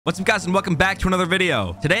What's up, guys, and welcome back to another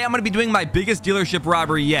video. Today I'm going to be doing my biggest dealership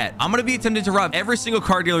robbery yet. I'm going to be attempting to rob every single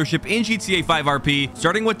car dealership in GTA 5 RP,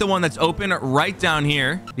 starting with the one that's open right down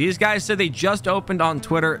here. These guys said they just opened on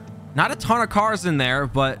Twitter. Not a ton of cars in there,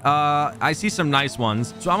 but I see some nice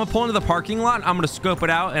ones. So I'm gonna pull into the parking lot. I'm gonna scope it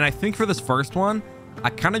out, and I think for this first one, I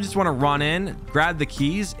kind of just want to run in, grab the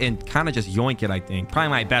keys, and kind of just yoink it, I think. Probably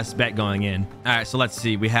my best bet going in. All right, so let's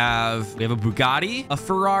see. We have a Bugatti, a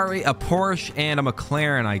Ferrari, a Porsche, and a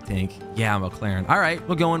McLaren, I think. Yeah, a McLaren. All right,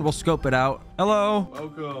 we'll go in. We'll scope it out. Hello.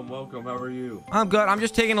 Welcome. How are you? I'm good. I'm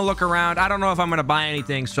just taking a look around. I don't know if I'm going to buy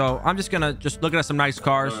anything, so I'm just going to look at some nice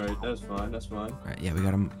cars. All right, that's fine. All right, yeah, we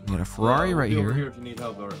got a Ferrari right here. Here if you need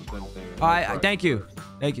help or anything. Thank you.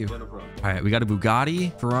 Thank you. Yeah, no problem. All right, we got a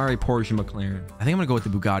Bugatti, Ferrari, Porsche, and McLaren. I think I'm gonna go with the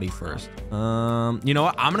Bugatti first. You know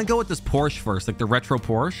what? I'm gonna go with this Porsche first, like the retro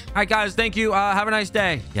Porsche. All right, guys, thank you. Have a nice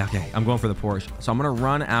day. Yeah, okay. I'm going for the Porsche. So I'm gonna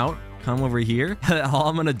run out, come over here. All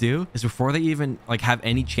I'm gonna do is before they even like have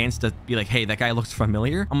any chance to be like, hey, that guy looks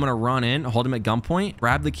familiar, I'm gonna run in, hold him at gunpoint,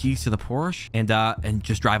 grab the keys to the Porsche, and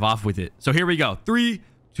just drive off with it. So here we go. 3,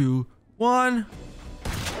 2, 1.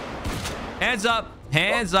 Hands up.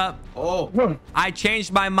 Hands up. Oh, I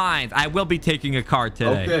changed my mind. I will be taking a car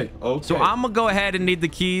today. Okay. So I'm gonna go ahead and need the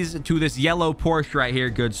keys to this yellow Porsche right here,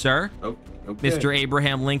 good sir. Okay. Mr.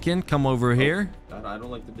 Abraham Lincoln, come over here. I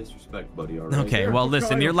don't like the disrespect, buddy. All right. Okay, well,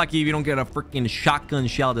 listen, you're lucky if you don't get a freaking shotgun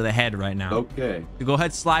shell to the head right now. Okay. So go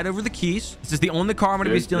ahead, slide over the keys. This is the only car I'm gonna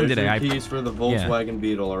be stealing today. Your keys for the Volkswagen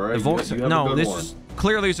Beetle, all right? No, this is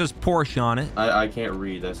clearly says Porsche on it. I can't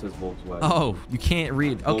read. That says Volkswagen. Oh, you can't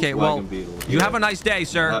read. Okay, well, Beetle. you have a nice day,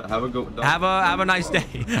 sir. Have a good. Have a nice day.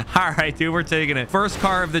 All right, dude, we're taking it. First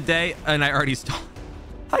car of the day, and I already stalled.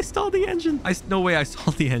 I stalled the engine. No way I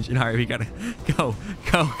stalled the engine. All right, we gotta go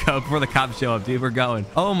before the cops show up, dude. We're going.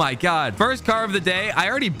 Oh my God. First car of the day. I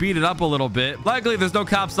already beat it up a little bit. Luckily, there's no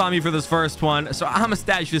cops on me for this first one. So I'm gonna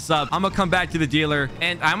stash this up. I'm gonna come back to the dealer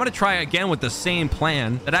and I'm gonna try again with the same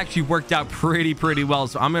plan. That actually worked out pretty well.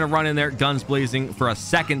 So I'm gonna run in there guns blazing for a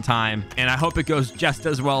second time. And I hope it goes just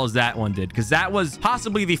as well as that one did. Because that was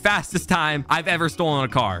possibly the fastest time I've ever stolen a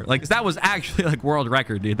car. Like, that was actually like world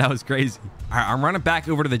record, dude. That was crazy. All right, I'm running back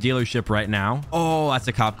over to the dealership right now. Oh, that's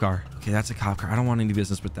a cop car. Okay, that's a cop car. I don't want any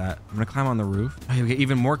business with that. I'm gonna climb on the roof. Okay, we get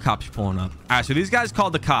even more cops pulling up. All right, so these guys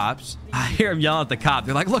called the cops. I hear them yelling at the cop.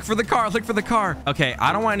 They're like, look for the car, look for the car. Okay,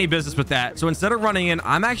 I don't want any business with that. So instead of running in,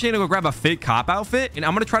 I'm actually gonna go grab a fake cop outfit and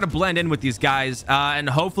I'm gonna try to blend in with these guys and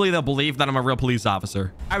hopefully they'll believe that I'm a real police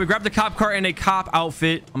officer. All right, we grabbed the cop car in a cop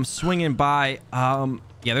outfit. I'm swinging by.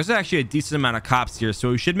 Yeah, there's actually a decent amount of cops here,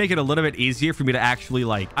 so it should make it a little bit easier for me to actually,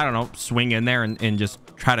 like, I don't know, swing in there and just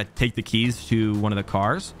try to take the keys to one of the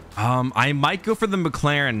cars. I might go for the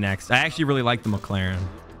McLaren next. I actually really like the McLaren.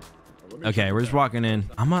 Okay, we're just walking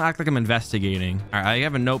in. I'm gonna act like I'm investigating. All right, I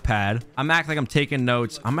have a notepad. I'm gonna act like I'm taking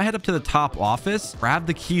notes. I'm gonna head up to the top office, grab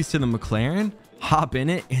the keys to the McLaren, hop in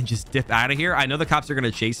it, and just dip out of here. I know the cops are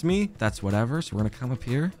gonna chase me. That's whatever. So we're gonna come up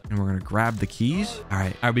here and we're gonna grab the keys. All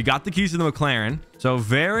right, we got the keys to the McLaren. So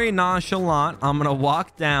very nonchalant, I'm gonna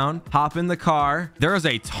walk down, hop in the car. There is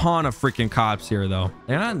a ton of freaking cops here, though.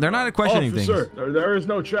 They're not questioning things. There is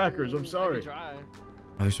no trackers. I'm sorry. Oh,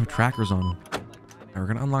 there's some trackers on them. All right, we're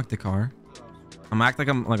gonna unlock the car. I'm gonna act like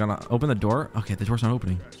I'm gonna open the door. Okay, the door's not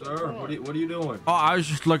opening. Sir, what are you doing? Oh, I was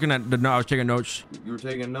just looking at I was taking notes. You were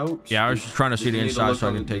taking notes? Yeah, I was just trying to see the inside so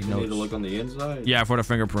I can take notes. You need to look on the inside? Yeah, for the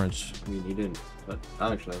fingerprints. I mean, you didn't. But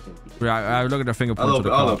actually, I think you did. Yeah, I look at the fingerprints.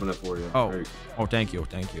 I'll open it for you. Oh, thank you.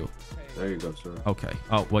 There you go, sir. Okay.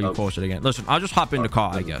 Oh, well, you closed it again. Listen, I'll just hop in the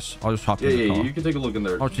car, I guess. I'll just hop in the car. Yeah, you can take a look in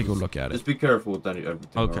there. I'll take a look at it. Just be careful with everything,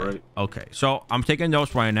 okay. all right? Okay. So I'm taking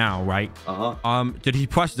notes right now, right? Uh-huh. Did he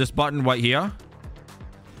press this button right here?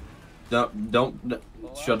 Don't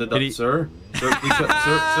shut it up, sir.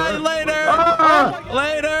 Sir.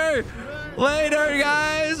 Later,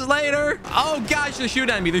 guys. Later. Oh, gosh, they're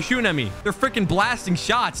shooting at me. They're freaking blasting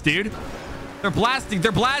shots, dude. They're blasting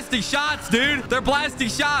shots, dude. They're blasting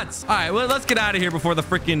shots. All right, well, let's get out of here before the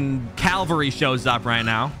freaking cavalry shows up right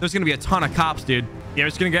now. There's going to be a ton of cops, dude. Yeah, we're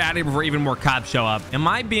just gonna get out of here before even more cops show up. Oh,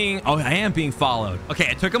 I am being followed. Okay,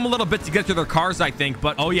 it took them a little bit to get to their cars, I think,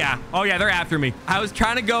 but oh yeah, they're after me. I was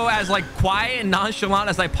trying to go as like quiet and nonchalant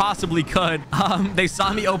as I possibly could. They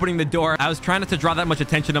saw me opening the door. I was trying not to draw that much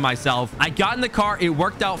attention to myself. I got in the car, it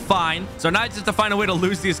worked out fine. So now I just have to find a way to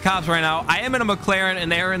lose these cops right now. I am in a McLaren and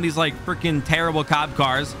they're in these like freaking terrible cop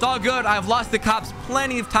cars. It's all good. I've lost the cops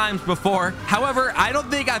plenty of times before. However, I don't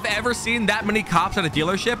think I've ever seen that many cops at a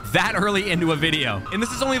dealership that early into a video. And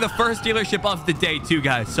this is only the first dealership of the day too,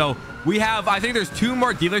 guys. So we have, I think there's 2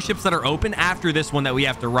 more dealerships that are open after this one that we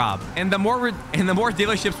have to rob. And the more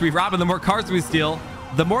dealerships we rob and the more cars we steal,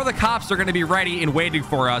 the more the cops are going to be ready and waiting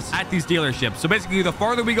for us at these dealerships. So basically, the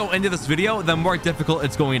farther we go into this video, the more difficult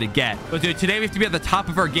it's going to get. But dude, today we have to be at the top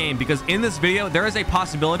of our game because in this video, there is a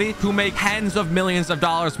possibility to make tens of millions of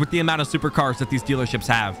dollars with the amount of supercars that these dealerships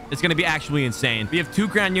have. It's going to be actually insane. We have 2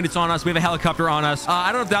 ground units on us. We have a helicopter on us.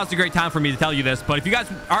 I don't know if that was a great time for me to tell you this, but if you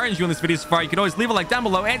guys are enjoying this video so far, you can always leave a like down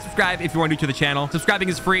below and subscribe if you are new to the channel. Subscribing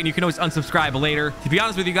is free and you can always unsubscribe later. To be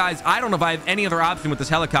honest with you guys, I don't know if I have any other option with this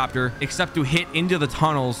helicopter except to hit into the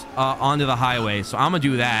tunnels onto the highway. So I'm gonna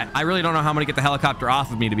do that. I really don't know how I'm gonna get the helicopter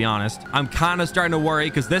off of me, to be honest. I'm kind of starting to worry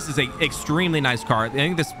because this is a extremely nice car. I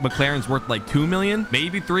think this McLaren's worth like 2 million,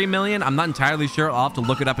 maybe 3 million. I'm not entirely sure. I'll have to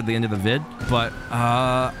look it up at the end of the vid, but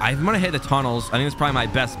I'm gonna hit the tunnels. I think it's probably my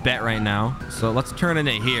best bet right now. So let's turn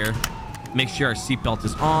into here. Make sure our seatbelt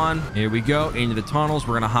is on. Here we go into the tunnels.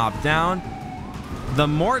 We're gonna hop down. The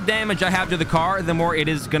more damage I have to the car, the more it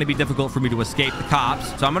is going to be difficult for me to escape the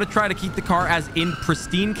cops. So I'm going to try to keep the car as in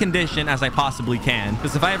pristine condition as I possibly can.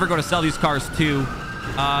 Because if I ever go to sell these cars too,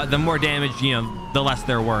 the more damage, you know, the less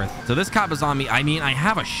they're worth. So this cop is on me. I mean, I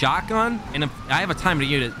have a shotgun and if I have a time to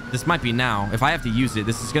use it, this might be now. If I have to use it,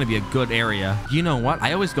 this is going to be a good area. You know what?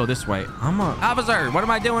 I always go this way. I'm a officer. What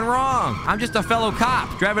am I doing wrong? I'm just a fellow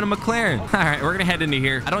cop driving a McLaren. All right, we're going to head into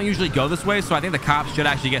here. I don't usually go this way, so I think the cops should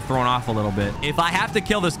actually get thrown off a little bit. If I have to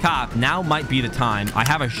kill this cop, now might be the time. I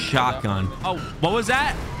have a shotgun. Oh, what was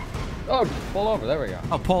that? Oh, pull over. There we go.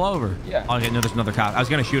 Oh, pull over. Yeah. Oh, okay, no, there's another cop. I was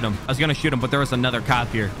going to shoot him. But there was another cop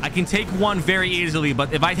here. I can take one very easily,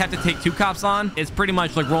 but if I have to take 2 cops on, it's pretty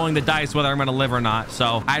much like rolling the dice whether I'm going to live or not.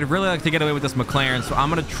 So I'd really like to get away with this McLaren. So I'm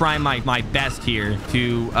going to try my best here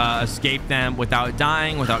to escape them without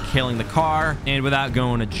dying, without killing the car, and without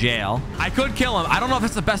going to jail. I could kill him. I don't know if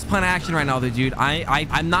that's the best plan of action right now, though, dude.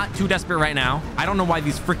 I'm not too desperate right now. I don't know why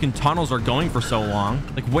these freaking tunnels are going for so long.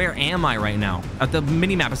 Like, where am I right now? At the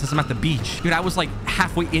mini-map, it says I'm at the beach. Dude, I was like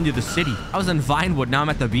halfway into the city. I was in Vinewood. Now I'm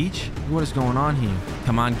at the beach. What is going on here?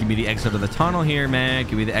 Come on, give me the exit of the tunnel here, man.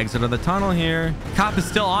 Give me the exit of the tunnel here. Cop is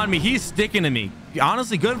still on me. He's sticking to me.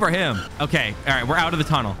 Honestly, good for him. Okay. All right. We're out of the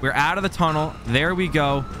tunnel. We're out of the tunnel. There we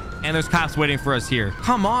go. And there's cops waiting for us here.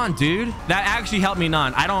 Come on, dude. That actually helped me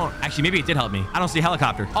none. Actually, maybe it did help me. I don't see a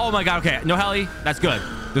helicopter. Oh my God. Okay. No heli. That's good.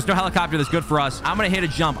 There's no helicopter. That's good for us. I'm going to hit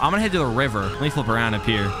a jump. I'm going to head to the river. Let me flip around up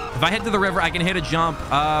here. If I head to the river, I can hit a jump.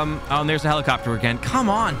 Oh, and there's a helicopter again. Come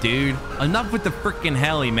on, dude. Enough with the freaking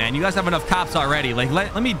heli, man. You guys have enough cops already. Like,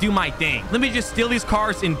 let me do my thing. Let me just steal these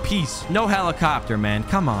cars in peace. No helicopter, man.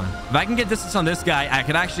 Come on. If I can get distance on this guy, I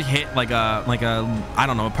could actually hit like a I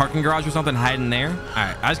don't know, a parking garage or something, hide in there. All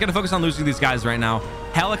right. I just got to focus on losing these guys right now.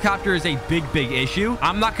 Helicopter is a big issue.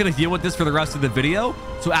 I'm not going to deal with this for the rest of the video.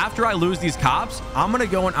 So after I lose these cops, I'm going to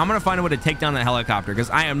go and I'm going to find a way to take down that helicopter because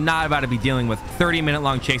I am not about to be dealing with 30-minute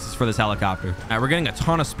long chases for this helicopter. All right, we're getting a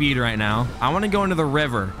ton of speed right now. I want to go into the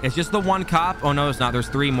river. It's just the one cop. Oh, no, it's not. There's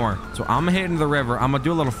 3 more. So I'm going to hit into the river. I'm going to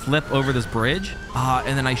do a little flip over this bridge.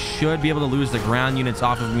 And then I should be able to lose the ground units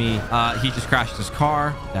off of me. He just crashed his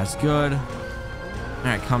car. That's good. All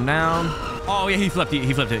right, come down. Oh, yeah, he flipped it.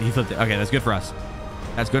 He flipped it. Okay, that's good for us.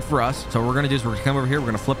 That's good for us. So what we're going to do is we're going to come over here. We're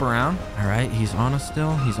going to flip around. All right. He's on us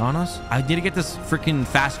still. He's on us. I need to get this freaking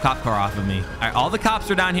fast cop car off of me. All right. All the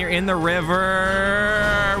cops are down here in the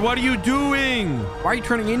river. What are you doing? Why are you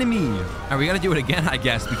turning into me? All right. We got to do it again, I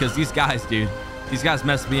guess, because these guys, dude, these guys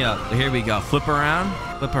messed me up. So here we go. Flip around.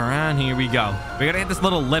 Flip around. Here we go. We got to hit this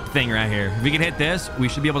little lip thing right here. If we can hit this, we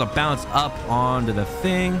should be able to bounce up onto the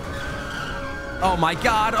thing. Oh my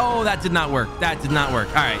God. Oh, that did not work. That did not work.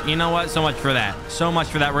 All right. You know what? So much for that. So much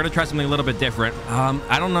for that. We're going to try something a little bit different.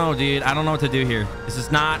 I don't know, dude. I don't know what to do here. This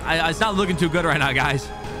is not, it's not looking too good right now, guys.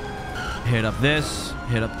 Hit up this,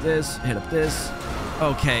 hit up this, hit up this.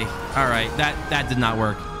 Okay. All right. That did not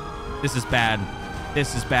work. This is bad.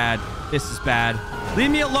 This is bad. This is bad. Leave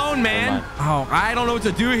me alone, man. Oh, I don't know what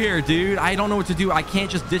to do here, dude. I don't know what to do. I can't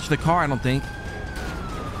just ditch the car, I don't think.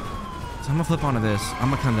 So I'm gonna flip onto this.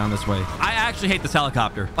 I'm gonna come down this way. I actually hate this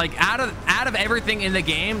helicopter. Like out of everything in the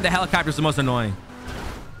game, the helicopter is the most annoying.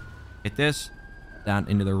 Hit this down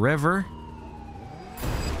into the river.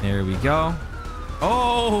 There we go.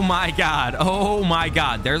 Oh my God. Oh my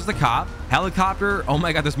God. There's the cop. Helicopter. Oh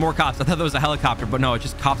my God. There's more cops. I thought there was a helicopter, but no, it's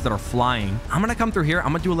just cops that are flying. I'm gonna come through here.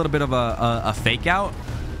 I'm gonna do a little bit of a fake out.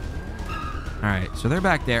 All right. So they're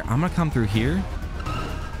back there. I'm gonna come through here.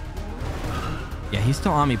 Yeah, he's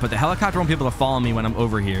still on me, but the helicopter won't be able to follow me when I'm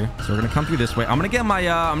over here. So we're gonna come through this way. I'm gonna get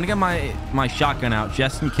my shotgun out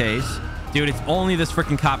just in case. Dude, it's only this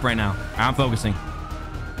freaking cop right now. I'm focusing.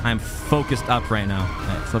 I'm focused up right now. All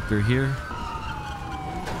right, flip through here.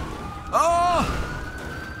 Oh!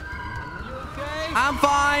 You okay? I'm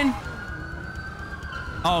fine.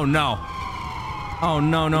 Oh no. Oh,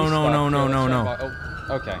 no, no, no, no, no, no, no.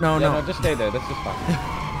 Oh, okay. No, yeah, no. Just stay there. That's just fine.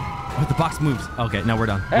 Oh, the box moves. Okay, no, we're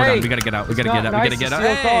done. We're Hey, done. We gotta get out. We gotta get out. We gotta get out.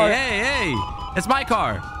 Hey. It's my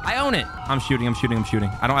car. I own it. I'm shooting. I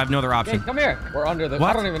don't have no other option. Hey, come here. We're under the...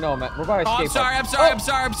 What? I don't even know, man. We're by a skate I'm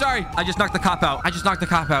sorry. I just knocked the cop out.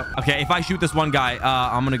 Okay, if I shoot this one guy,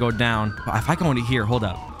 I'm gonna go down. If I go into here, hold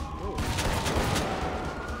up.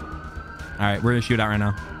 All right, we're gonna shoot out right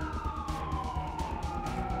now.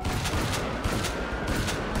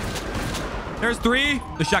 There's 3.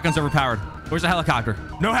 The shotgun's overpowered. Where's the helicopter?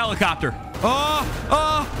 No helicopter.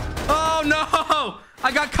 Oh no!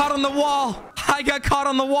 I got caught on the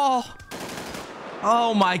wall.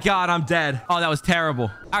 Oh my God, I'm dead. Oh, that was terrible.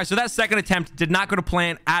 All right, so that second attempt did not go to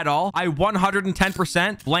plan at all. I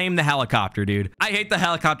 110% blame the helicopter, dude. I hate the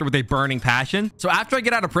helicopter with a burning passion. So after I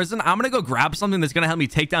get out of prison, I'm gonna go grab something that's gonna help me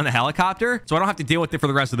take down the helicopter so I don't have to deal with it for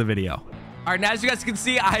the rest of the video. All right, now as you guys can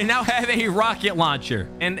see, I now have a rocket launcher.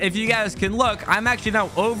 And if you guys can look, I'm actually now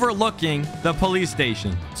overlooking the police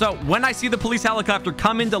station. So when I see the police helicopter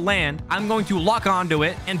come into land, I'm going to lock onto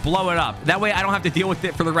it and blow it up. That way I don't have to deal with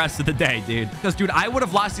it for the rest of the day, dude. Because, dude, I would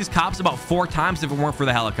have lost these cops about 4 times if it weren't for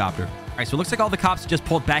the helicopter. All right, so it looks like all the cops just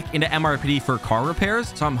pulled back into MRPD for car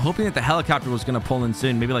repairs. So I'm hoping that the helicopter was going to pull in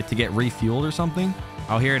soon, maybe like to get refueled or something.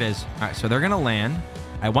 Oh, here it is. All right, so they're going to land.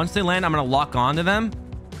 All right, once they land, I'm going to lock onto them.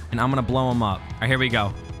 And I'm going to blow him up. All right, here we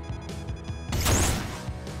go.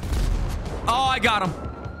 Oh, I got him.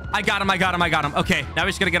 I got him. Okay, now we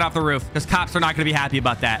just got to get off the roof because cops are not going to be happy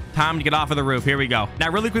about that. Time to get off of the roof. Here we go.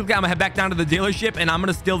 Now, really quickly, I'm going to head back down to the dealership and I'm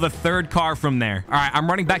going to steal the 3rd car from there. All right, I'm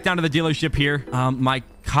running back down to the dealership here. My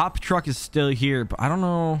cop truck is still here, but I don't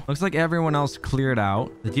know. Looks like everyone else cleared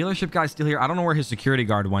out. The dealership guy's still here. I don't know where his security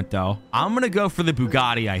guard went, though. I'm going to go for the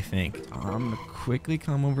Bugatti, I think. I'm going to quickly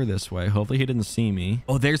come over this way. Hopefully he didn't see me.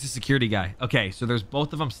 Oh, there's the security guy. Okay, so there's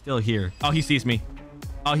both of them still here. Oh, he sees me.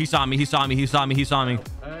 Oh, he saw me. He saw me. Hey,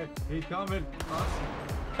 he's coming.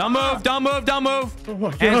 Awesome. Don't move. Oh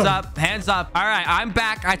my God. Hands up. All right, I'm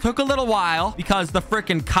back. I took a little while because the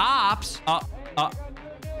freaking cops.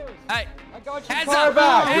 Hey. Hands up.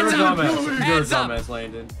 Dumbass,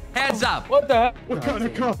 Landon. Hands up. What the heck? What kind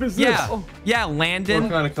of cop is this? Yeah, Landon.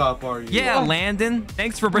 What kind of cop are you? Yeah, Landon.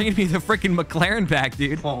 Thanks for bringing me the freaking McLaren back,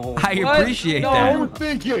 dude. Oh. I appreciate that. What were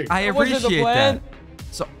you thinking? I appreciate that.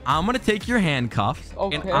 So I'm going to take your handcuffs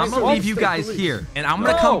and I'm going to leave you guys here. And I'm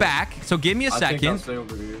going to come back. So give me a second. I think I'll stay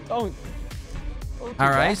over here. Don't All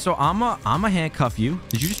right. So I'm a handcuff you.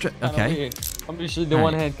 Did you just... Okay. I'm usually the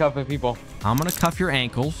one handcuffing people. I'm going to cuff your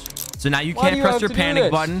ankles. So now you can't press your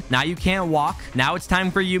panic button. Now you can't walk. Now it's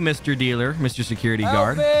time for you, Mr. Dealer, Mr. Security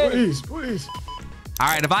Guard. Please. All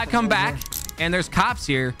right. If I come back and there's cops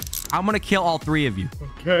here, I'm going to kill all 3 of you.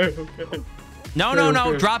 Okay.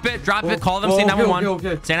 No. Drop it. Call them. Say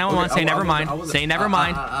 911. Say 911. Say never mind. Say never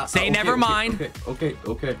mind. Say never mind. Okay.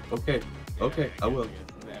 I will.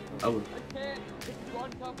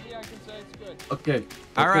 Okay.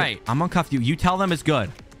 All right. I'm gonna cuff you. You tell them it's good.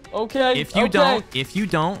 Okay. If you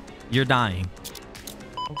don't, you're dying.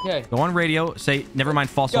 Okay. Go on radio. Say never mind.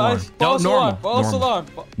 False alarm. False alarm.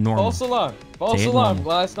 Normal. False alarm.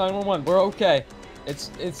 Last 911. We're okay.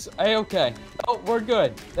 It's a-okay. Oh, we're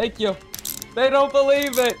good. Thank you. They don't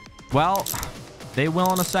believe it. Well, they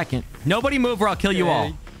will in a second. Nobody move or I'll kill you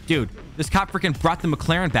all. Dude, this cop freaking brought the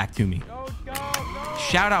McLaren back to me. No.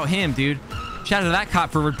 Shout out him, dude. Shout out to that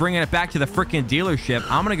cop for bringing it back to the freaking dealership.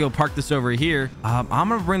 I'm going to go park this over here. I'm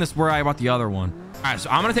going to bring this where I bought the other one. All right, so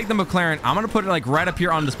I'm going to take the McLaren. I'm going to put it like right up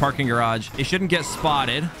here on this parking garage. It shouldn't get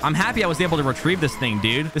spotted. I'm happy I was able to retrieve this thing,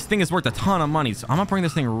 dude. This thing is worth a ton of money. So I'm going to bring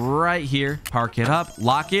this thing right here. Park it up.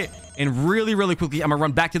 Lock it. And really quickly, I'm going to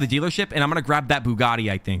run back to the dealership and I'm going to grab that Bugatti,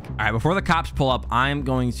 I think. All right, before the cops pull up, I'm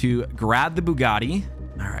going to grab the Bugatti.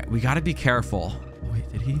 All right, we got to be careful. Oh, wait,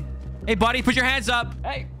 did he? Hey, buddy, put your hands up.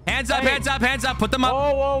 Hey. Hands up. Put them up.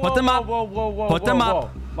 Whoa. Put them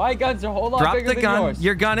up. My gun's a whole lot bigger than yours. Drop the gun.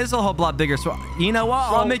 Your gun is a whole lot bigger. So, you know what?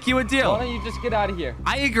 I'll make you a deal. Why don't you just get out of here?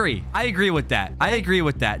 I agree with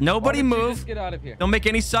that. Nobody move. Just get out of here. Don't make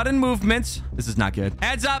any sudden movements. This is not good.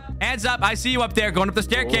 Hands up. I see you up there going up the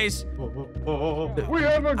staircase. We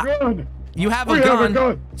have a gun. You have a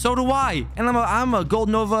gun. So do I. And I'm a Gold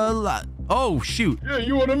Nova. Oh, shoot. Yeah,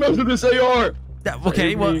 you want to mess with this AR?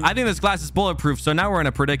 Okay, well, I think this glass is bulletproof, so now we're in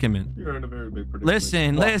a predicament. You're in a very big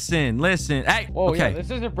predicament. Listen. Hey, Whoa, okay. Yeah, this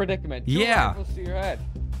is a predicament. Yeah. To your head.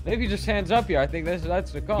 Maybe just hands up here. I think that's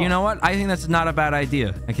the call. You know what? I think that's not a bad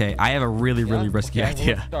idea. Okay, I have a really risky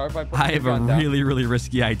idea. We'll I have a really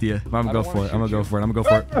risky idea. I'm gonna go for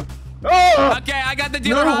it. Oh! Okay, I got the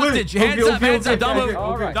dealer No, wait. hostage. Hands up, hands up. Don't move.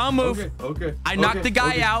 okay, Don't move. Okay. I knocked the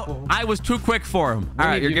guy out. I was too quick for him. All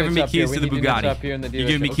right, you're giving me keys to the Bugatti. You're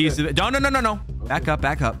giving me keys to the... No. Back up,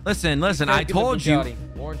 back up. Listen. I told you.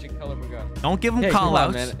 Orange and color Bugatti. Don't give him Hey, call come on,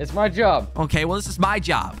 outs. man. It's my job. Okay, well, this is my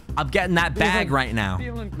job. I'm getting that bag right now.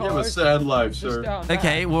 Stealing You have a cars. sad life, Just sir. down that.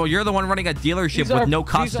 Okay, well, you're the one running a dealership These with are- no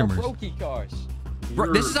customers. These are brokey cars.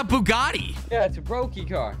 Bro, this is a Bugatti. Yeah, it's a brokey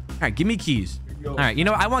car. All right, give me keys. All right, you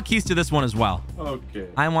know what? I want keys to this one as well. Okay.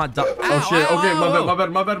 I want... Oh shit. Okay,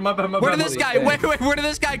 my bad. Where did this guy... Wait, where did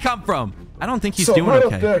this guy come from? I don't think he's So doing right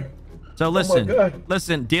up okay. there. So my God.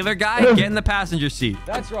 listen, dealer guy, get in the passenger seat.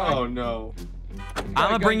 That's right. Oh no. I'm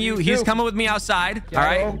gonna bring you. He's coming with me outside. All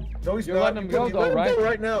right. No, he's You're not. letting him go, though, Let him right? go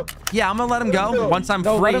right now. Yeah, I'm gonna let him go once I'm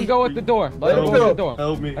No, free. let him go at the door. Let him go at the door.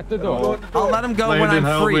 Help me. At the door. I'll let him go when Landon, I'm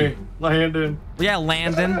help free. me. Landon. Yeah,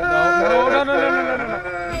 Landon. No.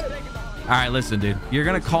 All right, listen, dude. You're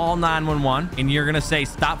gonna call 911 and you're gonna say,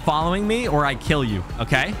 "Stop following me, or I kill you."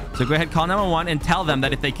 Okay? So go ahead, call 911 and tell them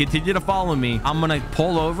that if they continue to follow me, I'm gonna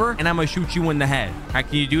pull over and I'm gonna shoot you in the head. All right?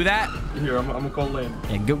 Can you do that? Here, I'm gonna call Landon.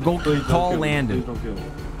 Yeah, go Please don't call kill me. Landon. Please don't kill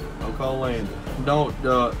me. I'll call Landon.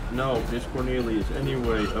 No, it's Cornelius.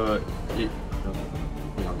 Anyway,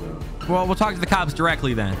 Well, we'll talk to the cops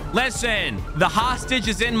directly then. Listen, the hostage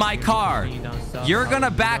is in my car. You're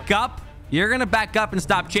gonna back up. You're gonna back up and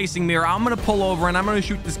stop chasing me, or I'm gonna pull over and I'm gonna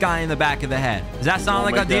shoot this guy in the back of the head. Does that sound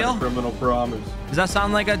like a deal? Criminal promise. Does that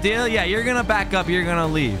sound like a deal? Yeah, you're gonna back up. You're gonna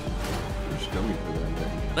leave. You're scummy for that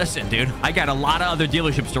thing. Listen, dude, I got a lot of other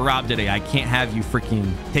dealerships to rob today. I can't have you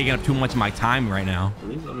freaking taking up too much of my time right now. At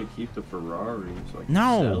least let me keep the Ferrari so I can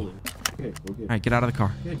No. sell it. Okay. All right, get out of the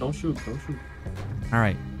car. Okay, don't shoot. All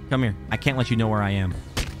right, come here. I can't let you know where I am.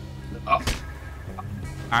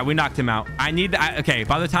 All right, we knocked him out. Okay,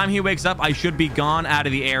 by the time he wakes up, I should be gone out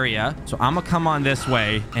of the area. So I'm gonna come on this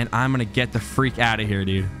way and I'm gonna get the freak out of here,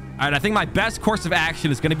 dude. All right, I think my best course of action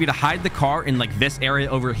is gonna be to hide the car in like this area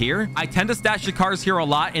over here. I tend to stash the cars here a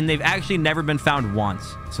lot and they've actually never been found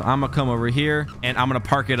once. So I'm gonna come over here and I'm gonna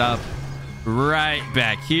park it up right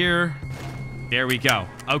back here. There we go.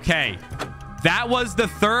 Okay. That was the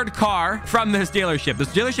third car from this dealership. This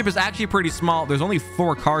dealership is actually pretty small. There's only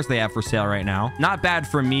 4 cars they have for sale right now. Not bad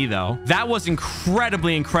for me, though. That was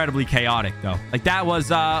incredibly chaotic, though. Like, that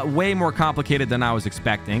was way more complicated than I was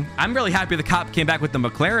expecting. I'm really happy the cop came back with the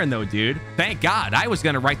McLaren, though, dude. Thank God. I was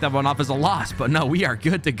going to write that one off as a loss, but no, we are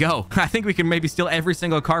good to go. I think we can maybe steal every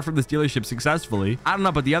single car from this dealership successfully. I don't know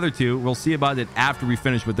about the other 2. We'll see about it after we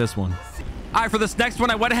finish with this one. All right, for this next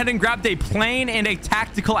one, I went ahead and grabbed a plane and a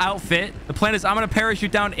tactical outfit. The plan is I'm going to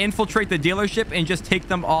parachute down, infiltrate the dealership, and just take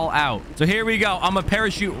them all out. So here we go. I'm going to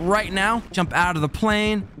parachute right now. Jump out of the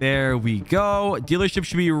plane. There we go. Dealership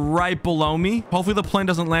should be right below me. Hopefully the plane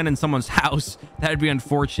doesn't land in someone's house. That'd be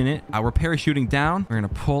unfortunate. We're parachuting down. We're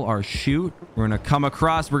going to pull our chute. We're going to come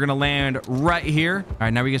across. We're going to land right here. All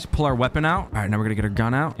right, now we just pull our weapon out. All right, now we're going to get our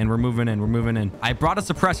gun out, and we're moving in. We're moving in. I brought a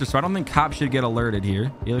suppressor, so I don't think cops should get alerted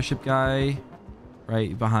here. Dealership guy...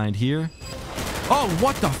 right behind here. Oh,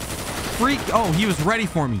 what the freak? Oh, he was ready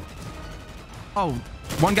for me. Oh,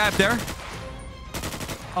 one guy up there.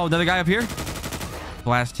 Oh, another guy up here.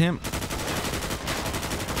 Blast him.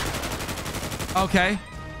 Okay.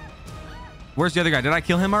 Where's the other guy? Did I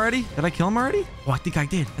kill him already? Oh, I think I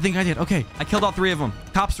did. Okay. I killed all 3 of them.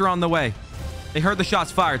 Cops are on the way. They heard the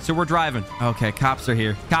shots fired, so we're driving. Okay, cops are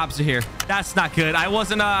here. That's not good. I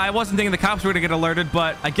wasn't thinking the cops were gonna get alerted,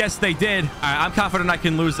 but I guess they did. All right, I'm confident I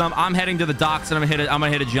can lose them. I'm heading to the docks and I'm gonna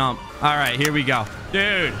hit a jump. All right, here we go.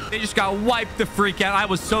 Dude, they just got wiped the freak out. I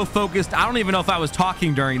was so focused. I don't even know if I was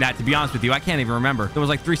talking during that, to be honest with you. I can't even remember. It was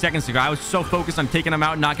like 3 seconds ago. I was so focused on taking them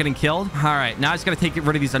out and not getting killed. All right, now I just gotta take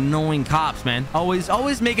rid of these annoying cops, man.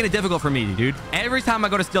 Always making it difficult for me, dude. Every time I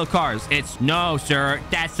go to steal cars, it's, no, sir,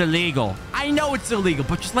 that's illegal. I know it's illegal,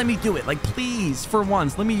 but just let me do it. Like, please, for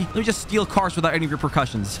once, let me just steal cars without any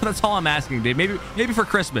repercussions. That's all I'm asking, dude. Maybe for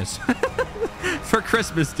Christmas. For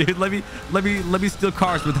Christmas, dude. Let me steal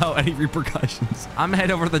cars without any repercussions. I'm gonna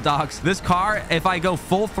head over to the docks. This car, if I go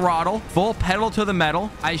full throttle, full pedal to the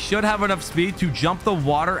metal, I should have enough speed to jump the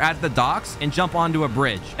water at the docks and jump onto a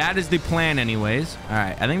bridge. That is the plan anyways. All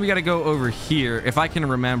right, I think we gotta go over here if I can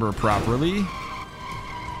remember properly.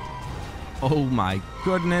 Oh my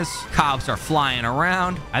goodness. Cops are flying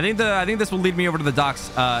around. I think this will lead me over to the docks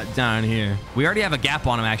down here. We already have a gap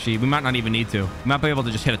on them, actually. We might not even need to. We might be able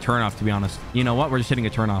to just hit a turnoff, to be honest. You know what? We're just hitting a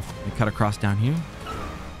turnoff. We cut across down here.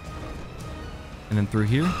 And then through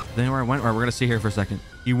here. Then where I went, all right, we're gonna sit here for a second.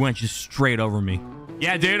 He went just straight over me.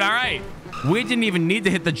 Yeah, dude. All right. We didn't even need to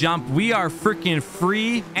hit the jump. We are freaking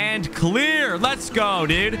free and and clear. Let's go,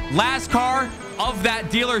 dude. Last car of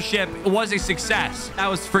that dealership was a success. That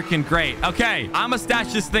was freaking great. Okay, I'm gonna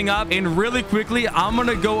stash this thing up, and really quickly, I'm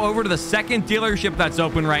gonna go over to the second dealership that's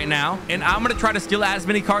open right now, and I'm gonna try to steal as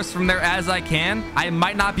many cars from there as I can. I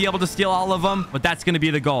might not be able to steal all of them, but that's gonna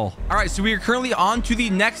be the goal. All right, so we are currently on to the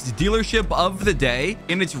next dealership of the day,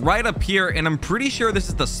 and it's right up here, and I'm pretty sure this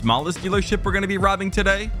is the smallest dealership we're gonna be robbing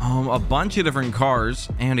today. A bunch of different cars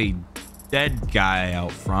and a dead guy out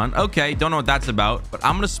front. Okay, don't know what that's about, but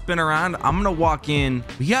I'm gonna spin around. I'm gonna walk in.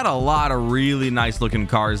 We got a lot of really nice looking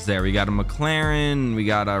cars there. We got a McLaren, we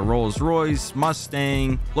got a Rolls Royce,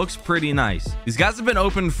 Mustang. Looks pretty nice. These guys have been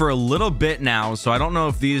open for a little bit now, so I don't know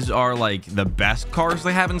if these are like the best cars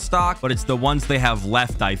they have in stock, but it's the ones they have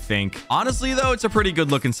left, I think. Honestly though, it's a pretty good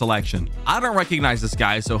looking selection. I don't recognize this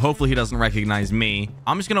guy, so hopefully he doesn't recognize me.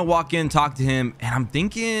 I'm just gonna walk in, talk to him, and I'm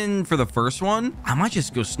thinking for the first one, I might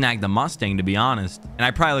just go snag the Mustang, to be honest. And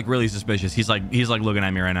I probably look really suspicious. He's like looking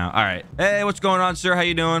at me right now. All right. Hey, what's going on, sir? How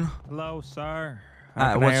you doing? Hello, sir.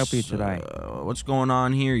 How can I help you today? What's going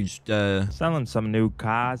on here? You just selling some new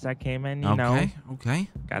cars that came in, you know. Okay.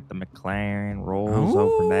 Got the McLaren Rolls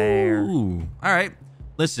over there. All right.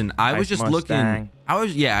 Listen, I was just looking.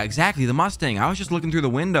 Yeah, exactly. The Mustang. I was just looking through the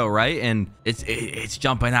window, right? And it's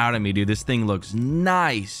jumping out at me, dude. This thing looks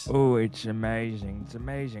nice. Oh, it's amazing. It's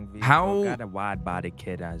amazing. Vehicle. How? Got a wide body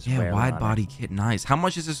kit as well. Yeah, wide body kit. Nice. How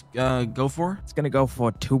much does this go for? It's gonna go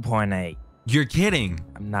for 2.8. You're kidding?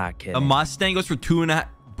 I'm not kidding. A Mustang goes for 2.5.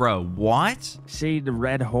 Bro, what? See the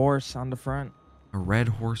red horse on the front? A red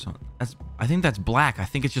horse on. I think that's black. I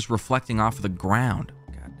think it's just reflecting off of the ground.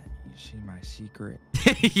 See my secret.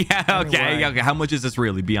 Yeah, okay. How much is this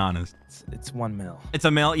really? Be honest. It's $1 million. It's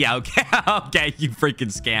 $1 million? Yeah, okay. Okay, you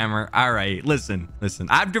freaking scammer. All right, listen.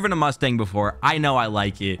 I've driven a Mustang before. I know I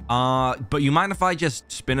like it. But you mind if I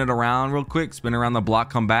just spin it around real quick? Spin around the block,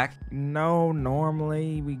 come back? No,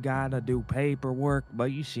 normally we gotta do paperwork, but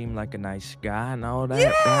you seem like a nice guy and all that.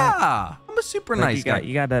 Yeah, I'm a super nice guy.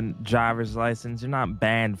 You got a driver's license. You're not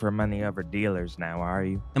banned from any other dealers now, are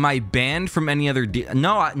you? Am I banned from any other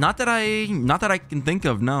No, not that I can think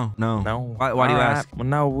of. No. Why do you ask? Well,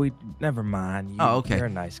 no, never mind. Okay. You're a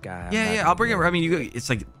nice guy. Yeah. I'll bring it. I mean, it's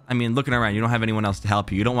like, looking around, you don't have anyone else to help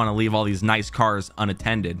you. You don't want to leave all these nice cars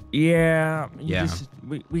unattended. Yeah.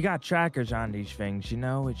 We got trackers on these things, you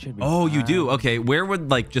know. It should be. Oh, fine. You do? Okay. Where would,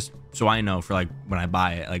 like, just so I know for, like, when I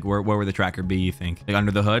buy it, like, where would the tracker be, you think? Like,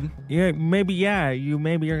 under the hood? Yeah, maybe. Yeah,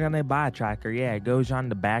 maybe you're gonna buy a tracker. Yeah, it goes on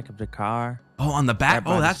the back of the car. Oh, on the back.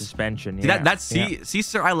 Oh, that's suspension. Yeah. See,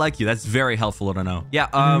 sir, I like you. That's very helpful to know.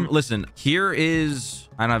 Yeah. Listen, here is.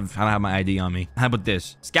 I don't have my ID on me. How about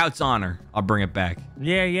this? Scout's honor. I'll bring it back.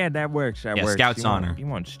 Yeah, that works. That works. Scout's honor. You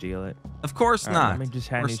won't steal it. Of course not. Let me just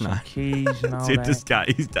hand you some keys and all Dude, that. this guy,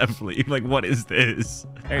 he's definitely like, what is this?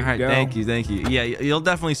 There all right, you go. thank you. Yeah, you'll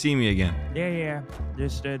definitely see me again. Yeah.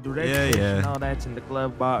 Just do that. Yeah. All that's in the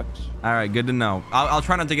glove box. All right, good to know. I'll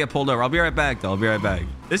try not to get pulled over. I'll be right back, though. I'll be right back.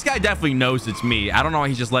 This guy definitely knows it's me. I don't know why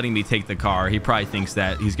he's just letting me take the car. He probably thinks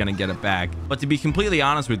that he's gonna get it back. But to be completely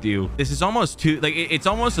honest with you, this is almost too it's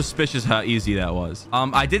almost suspicious how easy that was.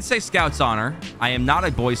 I did say Scout's honor. I am not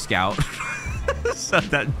a Boy Scout. So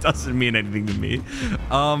that doesn't mean anything to me.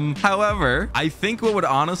 However, I think what would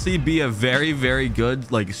honestly be a very, very good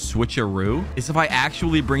like switcheroo is if I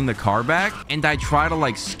actually bring the car back and I try to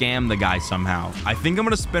like scam the guy somehow. I think I'm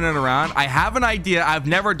gonna spin it around. I have an idea. I've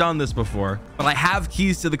never done this before, but I have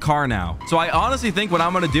keys to the car now. So I honestly think what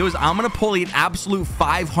I'm gonna do is I'm gonna pull an absolute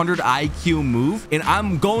 500 IQ move, and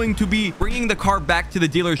I'm going to be bringing the car back to the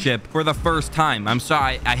dealership for the first time. I'm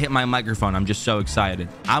sorry, I hit my microphone. I'm just so excited.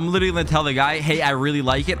 I'm literally gonna tell the guy, hey, I really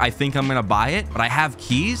like it. I think I'm gonna buy it, but I have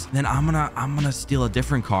keys. Then I'm gonna steal a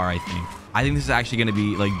different car. I think this is actually gonna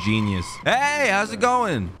be like genius. Hey, how's it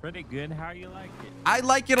going? Pretty good. How you like it? I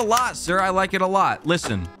like it a lot, sir. I like it a lot.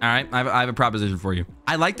 Listen, all right, I have a proposition for you.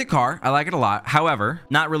 I like the car. I like it a lot. However,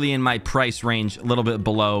 not really in my price range. A little bit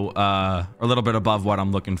below, a little bit above what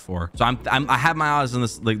I'm looking for. So I have my eyes on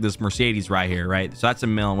this Mercedes right here, right? So that's $1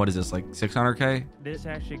 million. What is this, like 600K? This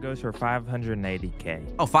actually goes for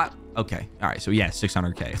 580K. Oh, okay. All right. So yeah,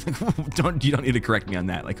 600K. You don't need to correct me on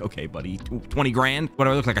that. Like, okay, buddy, 20 grand. What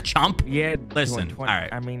do I look like, a chump? Yeah. Listen. 20, all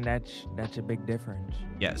right. I mean, that's a big difference.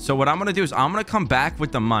 Yeah. So what I'm gonna do is I'm gonna come back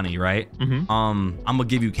with the money, right? I'm gonna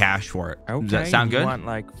give you cash for it. Okay. Does that sound good? You want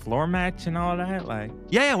like floor mats and all that, like?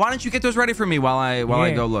 Yeah. Why don't you get those ready for me while I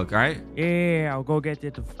go look? All right. Yeah. I'll go get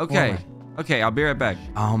it. Okay. Okay, I'll be right back.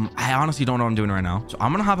 I honestly don't know what I'm doing right now. So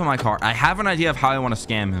I'm gonna hop in my car. I have an idea of how I want to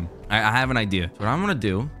scam him. I have an idea. So what I'm gonna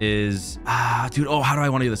do is, dude, how do I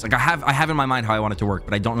want to do this? Like I have in my mind how I want it to work,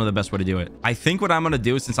 but I don't know the best way to do it. I think what I'm gonna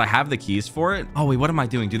do is, since I have the keys for it. Oh wait, what am I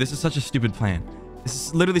doing? Dude, this is such a stupid plan. This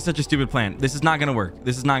is literally such a stupid plan. This is not gonna work.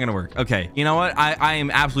 This is not gonna work. Okay, you know what? I am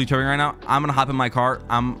absolutely tripping right now. I'm gonna hop in my car.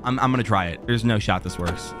 I'm gonna try it. There's no shot this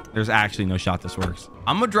works. There's actually no shot this works.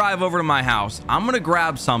 I'm gonna drive over to my house. I'm gonna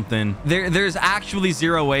grab something. There's actually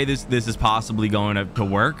zero way this is possibly going to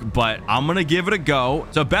work, but I'm gonna give it a go.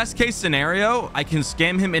 So best case scenario, I can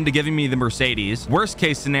scam him into giving me the Mercedes. Worst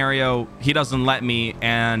case scenario, he doesn't let me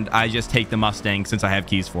and I just take the Mustang since I have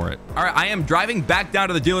keys for it. All right, I am driving back down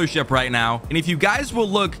to the dealership right now. And if you guys will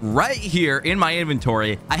look right here in my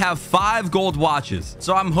inventory, I have 5 gold watches.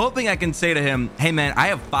 So I'm hoping I can say to him, hey man, I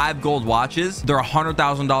have 5 gold watches. They're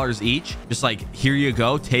 $100,000 each. Just like, here you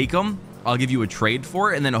go, take them. I'll give you a trade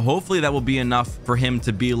for it. And then hopefully that will be enough for him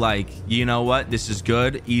to be like, you know what? This is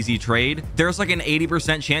good. Easy trade. There's like an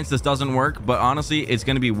 80% chance this doesn't work, but honestly, it's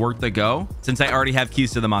going to be worth the go since I already have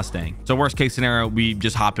keys to the Mustang. So worst case scenario, we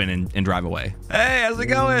just hop in and drive away. Hey, how's it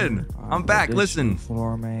going? I'm back. Listen.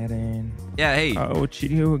 Formatting. Yeah, hey. Oh, what you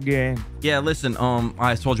do again? Yeah, listen,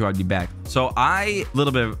 I told you I'd be back. So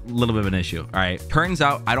little bit of an issue. All right. Turns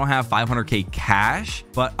out I don't have 500K cash,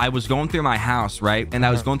 but I was going through my house, right? And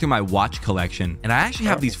I was going through my watch collection. And I actually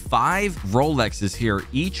have these 5 Rolexes here,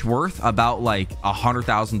 each worth about like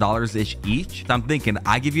 $100,000 each. So I'm thinking,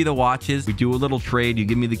 I give you the watches, we do a little trade, you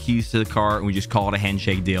give me the keys to the car, and we just call it a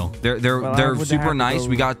handshake deal. They're super nice.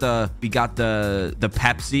 We got the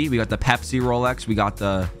Pepsi, we got the Pepsi Rolex, we got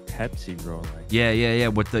the Pepsi Rolex. Yeah.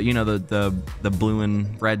 With the, you know, the blue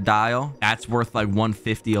and red dial. That's worth like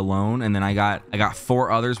 150 alone. And then I got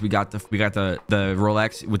 4 others. We got the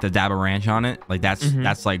Rolex with the Dabba Ranch on it. Like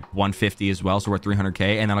that's like 150 as well. So we're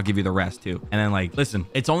 300K. And then I'll give you the rest too. And then like, listen,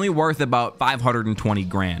 it's only worth about 520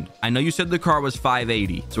 grand. I know you said the car was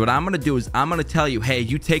 580. So what I'm going to do is I'm going to tell you, hey,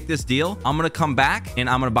 you take this deal. I'm going to come back and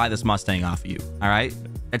I'm going to buy this Mustang off of you. All right.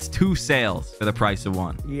 That's 2 sales for the price of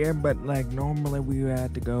 1. Yeah, but like normally we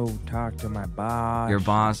had to go talk to my boss. Your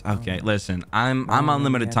boss? Okay, listen, I'm on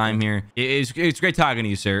limited time here. It's great talking to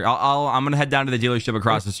you, sir. I'm gonna head down to the dealership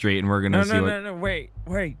across the street and we're gonna see what. No, wait,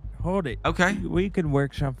 hold it. Okay. We could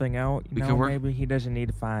work something out. You know, could work. maybe he doesn't need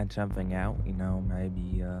to find something out. You know,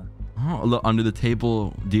 maybe. Oh, a little under the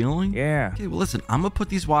table dealing. Yeah. Okay, well, listen, I'm gonna put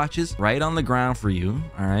these watches right on the ground for you.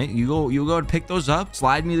 All right, you go and pick those up.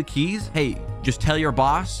 Slide me the keys. Hey, just tell your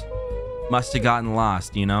boss. Must have gotten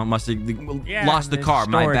lost, you know. Must have lost the car.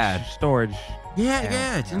 Storage, my bad. Storage.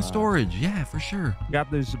 Yeah, it's in storage. Yeah, for sure. Got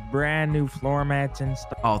those brand new floor mats and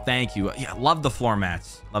stuff. Oh, thank you. Yeah, love the floor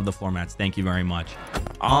mats. Love the floor mats. Thank you very much.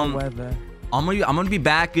 All weather. I'm gonna be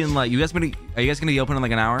back in like, are you guys gonna be open in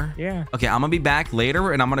like an hour? Yeah. Okay, I'm gonna be back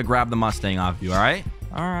later and I'm gonna grab the Mustang off you. All right.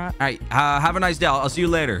 All right. All right. Have a nice day. I'll see you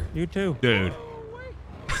later. You too, dude.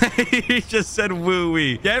 He just said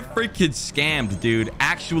woo-wee. Get freaking scammed, dude.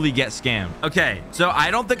 Actually get scammed. Okay, so I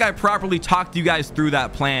don't think I properly talked you guys through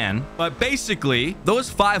that plan, but basically those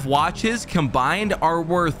 5 watches combined are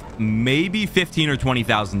worth maybe $15,000 or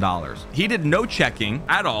 $20,000. He did no checking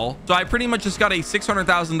at all, so I pretty much just got a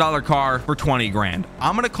 $600,000 car for 20 grand.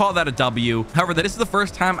 I'm gonna call that a W. However, this is the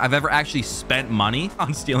first time I've ever actually spent money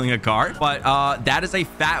on stealing a car, but that is a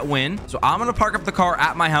fat win. So I'm gonna park up the car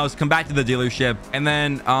at my house, come back to the dealership, and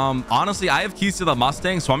then honestly, I have keys to the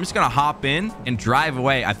Mustang, so I'm just gonna hop in and drive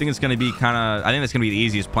away. I think that's gonna be the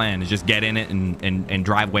easiest plan, is just get in it and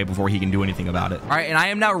drive away before he can do anything about it. All right, and I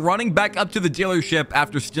am now running back up to the dealership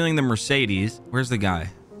after stealing the Mercedes. Where's the guy?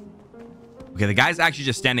 Okay, the guy's actually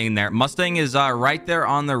just standing there. Mustang is right there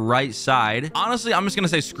on the right side. Honestly, I'm just gonna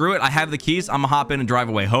say screw it. I have the keys. I'm gonna hop in and drive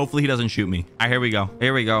away. Hopefully he doesn't shoot me. All right, here we go.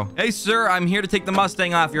 Here we go. Hey, sir, I'm here to take the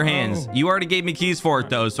Mustang off your hands. You already gave me keys for it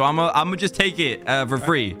though, so I'm gonna just take it for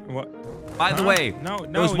free. What? By the way, no,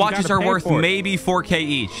 those watches are worth maybe 4K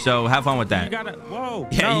each, so have fun with that. Whoa.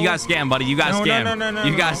 Yeah, you got scammed, buddy. You got scammed. No,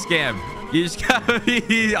 you got scammed. You just got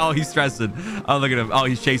oh, he's stressing. Oh, look at him. Oh,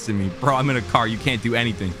 he's chasing me. Bro, I'm in a car. You can't do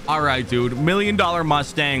anything. All right, dude. $1 million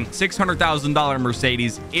Mustang, $600,000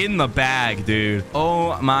 Mercedes in the bag, dude.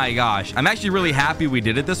 Oh my gosh. I'm actually really happy we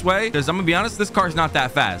did it this way, because I'm gonna be honest, this car's not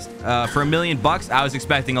that fast. For $1 million, I was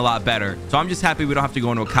expecting a lot better. So I'm just happy we don't have to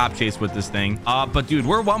go into a cop chase with this thing. But dude,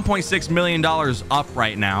 we're $1.6 million up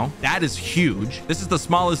right now. That is huge. This is the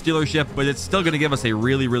smallest dealership, but it's still gonna give us a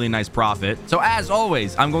really, really nice profit. So as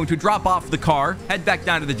always, I'm going to drop off off the car, head back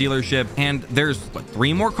down to the dealership, and there's what,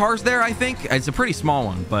 3 more cars there, I think. It's a pretty small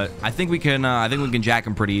one, but I think we can jack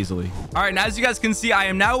them pretty easily. All right, and as you guys can see, I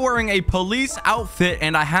am now wearing a police outfit,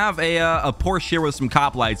 and I have a Porsche here with some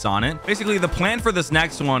cop lights on it. Basically, the plan for this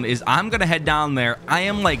next one is I'm gonna head down there. I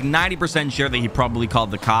am like 90% sure that he probably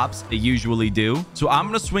called the cops. They usually do. So I'm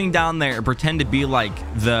gonna swing down there and pretend to be like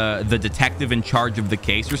the detective in charge of the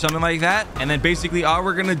case or something like that. And then basically all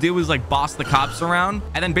we're gonna do is like boss the cops around.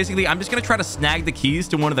 And then basically I'm just gonna try to snag the keys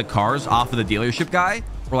to one of the cars off of the dealership guy,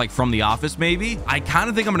 or like from the office maybe. I kind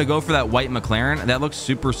of think I'm gonna go for that white McLaren. That looks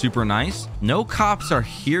super nice. No cops are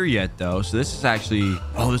here yet though, so this is actually,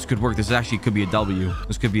 oh, this could work. This actually could be a W.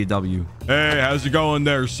 This could be a W. Hey, how's it going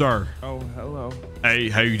there, sir? Oh, hello. Hey,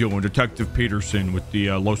 how you doing? Detective Peterson with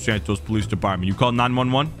the Los Santos Police Department. You called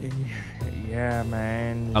 911? Yeah,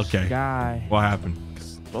 man. This Okay. guy What happened?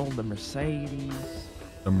 stole the Mercedes.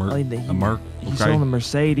 The Merc? Like The Merc? He stole the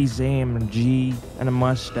Mercedes AMG and a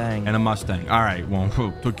Mustang. And a Mustang. All right, well,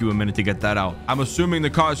 took you a minute to get that out. I'm assuming the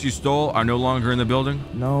cars you stole are no longer in the building?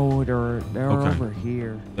 No, they're Okay. over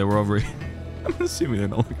here. They were over here. I'm assuming they're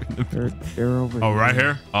no longer in the building. They're over Oh, here. right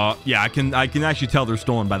here? Yeah, I can actually tell they're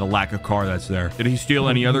stolen by the lack of car that's there. Did he steal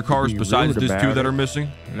any other cars Be besides rude these about 2 that it. are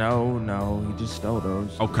missing? No, he just stole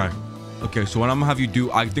those. Okay. Okay, so what I'm gonna have you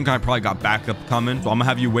do, I think I probably got backup coming, so I'm gonna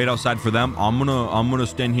have you wait outside for them. I'm gonna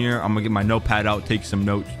stand here. I'm gonna get my notepad out, take some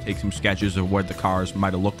notes, take some sketches of what the cars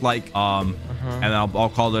might have looked like. And then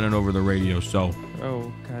I'll call that in over the radio. So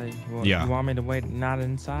Okay. Well, Yeah. You want me to wait not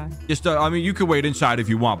inside? just, I mean, you could wait inside if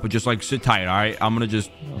you want, but just like sit tight, all right? I'm gonna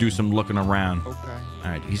just do some looking around. Okay.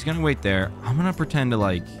 All right, he's gonna wait there. I'm gonna pretend to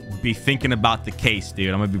like be thinking about the case,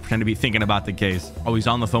 dude. I'm gonna pretend to be thinking about the case. Oh, he's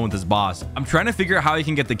on the phone with his boss. I'm trying to figure out how he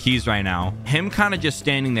can get the keys right now. Him kind of just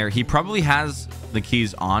standing there. He probably has the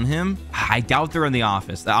keys on him. I doubt they're in the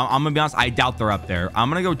office. I'm gonna be honest. I doubt they're up there. I'm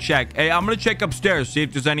gonna go check. Hey, I'm gonna check upstairs, see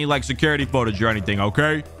if there's any like security footage or anything.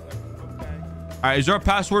 Okay. All right. Is there a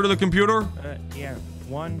password to the computer? Yeah.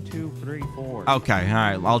 1, 2, 3, 4. Okay, all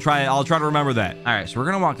right. I'll try to remember that. All right, so we're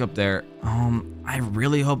gonna walk up there. I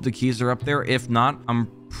really hope the keys are up there. If not,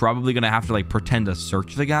 I'm probably gonna have to like pretend to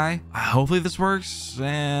search the guy. Hopefully this works.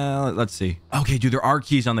 Let's see. Okay, dude, there are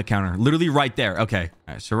keys on the counter, literally right there. Okay.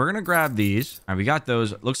 All right, so we're gonna grab these. All right, we got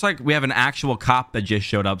those. Looks like we have an actual cop that just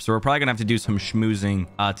showed up, so we're probably gonna have to do some schmoozing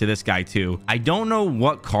to this guy too. I don't know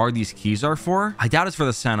what car these keys are for. I doubt it's for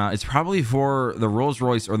the Senna. It's probably for the Rolls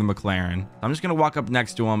Royce or the McLaren. I'm just gonna walk up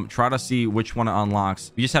next to him, try to see which one it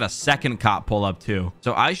unlocks. We just had a second cop pull up too,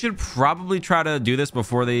 so I should probably try to do this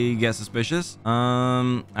before they get suspicious.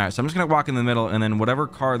 All right, so I'm just gonna walk in the middle, and then whatever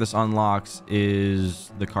car this unlocks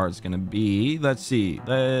is the car it's gonna be. Let's see.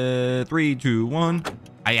 3, 2, 1.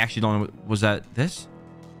 I actually don't know. Was that this?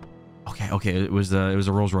 Okay. It was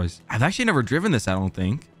a Rolls Royce. I've actually never driven this, I don't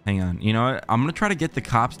think. Hang on. You know what? I'm gonna try to get the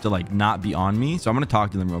cops to like not be on me, so I'm gonna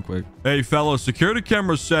talk to them real quick. Hey, fellas, security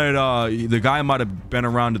camera said the guy might have been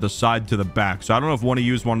around to the side to the back, so I don't know if one of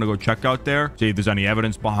you wanted to go check out there, see if there's any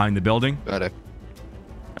evidence behind the building. Got it.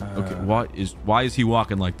 Okay. Why is he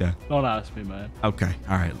walking like that? Don't ask me, man. Okay.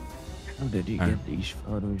 All right. How did you get these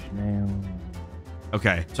photos now?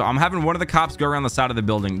 Okay, so I'm having one of the cops go around the side of the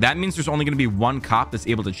building. That means there's only going to be one cop that's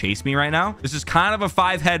able to chase me right now. This is kind of a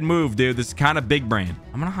 5-head move, dude. This is kind of big brain.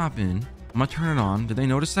 I'm going to hop in. I'm going to turn it on. Did they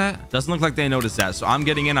notice that? Doesn't look like they noticed that. So I'm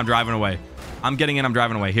getting in. I'm driving away. I'm getting in. I'm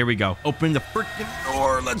driving away. Here we go. Open the freaking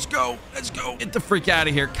door. Let's go. Let's go. Get the freak out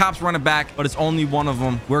of here. Cops running back, but it's only one of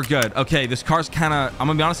them. We're good. Okay, this car's kind of, I'm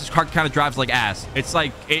going to be honest, this car kind of drives like ass. It's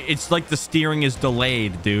like the steering is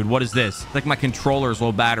delayed, dude. What is this? It's like my controller's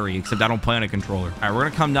low battery, except I don't play on a controller. All right, we're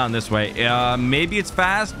going to come down this way. Maybe it's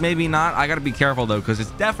fast, maybe not. I got to be careful though, because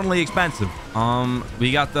it's definitely expensive.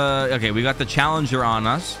 We got the Challenger on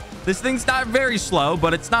us. This thing's not very slow,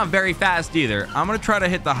 but it's not very fast either. I'm gonna try to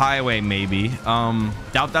hit the highway maybe.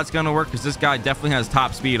 Doubt that's gonna work because this guy definitely has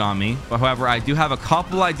top speed on me. But however, I do have a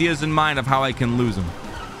couple ideas in mind of how I can lose him.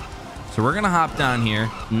 So we're gonna hop down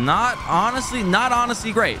here. Not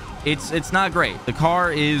honestly great. It's not great. The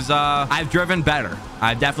car is I've driven better.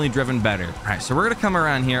 I've definitely driven better. All right, so we're gonna come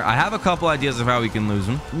around here. I have a couple ideas of how we can lose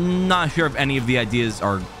him. Not sure if any of the ideas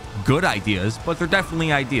are good ideas, but they're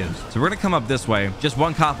definitely ideas. So we're gonna come up this way. Just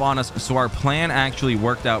one cop on us, so our plan actually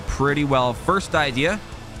worked out pretty well. First idea,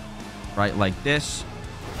 right like this,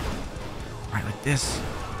 right like this.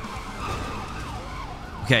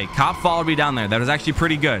 Okay, cop followed me down there. That was actually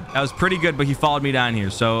pretty good. That was pretty good, but he followed me down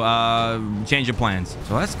here. So change of plans.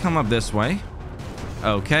 So let's come up this way.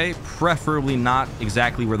 Okay, preferably not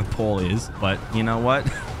exactly where the pole is, but you know what?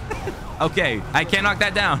 Okay, I can't knock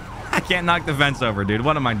that down. I can't knock the fence over, dude.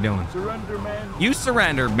 What am I doing? Surrender, man. You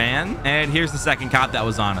surrendered, man. And here's the second cop that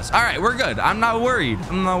was on us. All right, we're good. I'm not worried.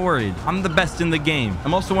 I'm not worried. I'm the best in the game.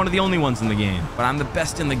 I'm also one of the only ones in the game, but I'm the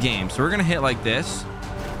best in the game. So we're going to hit like this.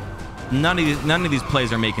 None of these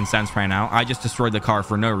plays are making sense right now. I just destroyed the car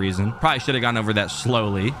for no reason. Probably should have gone over that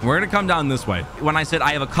slowly. We're going to come down this way. When I said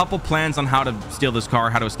I have a couple plans on how to steal this car,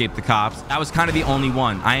 how to escape the cops, that was kind of the only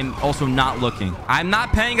one. I am also not looking. I'm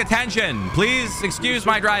not paying attention. Please excuse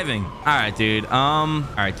my driving. All right, dude.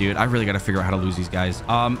 I really got to figure out how to lose these guys.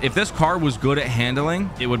 If this car was good at handling,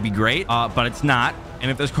 it would be great, but it's not. And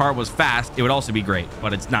if this car was fast, it would also be great,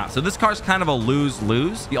 but it's not. So this car's kind of a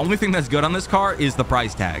lose-lose. The only thing that's good on this car is the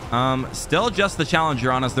price tag. Still just the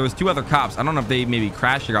Challenger on us. There was 2 other cops. I don't know if they maybe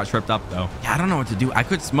crashed or got tripped up though. Yeah, I don't know what to do. I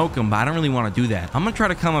could smoke them, but I don't really want to do that. I'm gonna try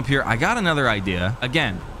to come up here. I got another idea.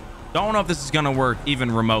 Again, don't know if this is going to work even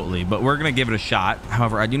remotely, but we're going to give it a shot.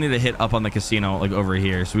 However, I do need to hit up on the casino, like over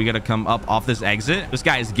here. So we got to come up off this exit. This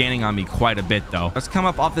guy is gaining on me quite a bit, though. Let's come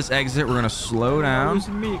up off this exit. We're going to slow down.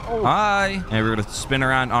 Hi. And we're going to spin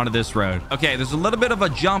around onto this road. Okay, there's a little bit of a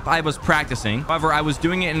jump I was practicing. However, I was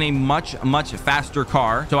doing it in a much faster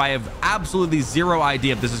car. So I have absolutely zero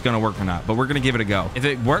idea if this is going to work or not, but we're going to give it a go. If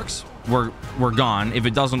it works, we're gone. If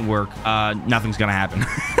it doesn't work, nothing's going to happen.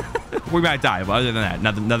 We might die, but other than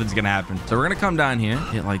that, nothing's gonna happen. So we're gonna come down here,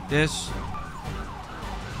 hit like this.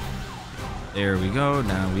 There we go.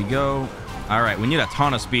 Down we go. All right, we need a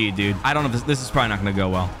ton of speed, dude. I don't know if this is probably not gonna go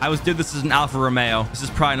well. This is an Alfa Romeo. This is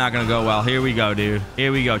probably not gonna go well. Here we go, dude.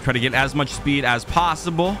 Here we go. Try to get as much speed as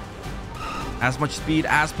possible. As much speed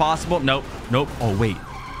as possible. Nope. Oh wait.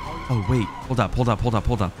 Hold up.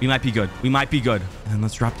 We might be good. And then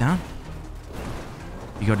let's drop down.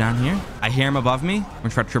 You go down here. I hear him above me. I'm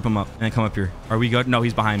gonna try to trip him up and then come up here. Are we good? No,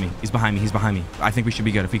 he's behind me. He's behind me. I think we should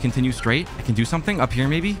be good. If we continue straight, I can do something up here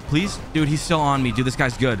maybe. Please? Dude, he's still on me. Dude, this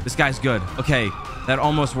guy's good. Okay, that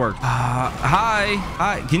almost worked.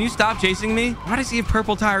 Hi. Can you stop chasing me? Why does he have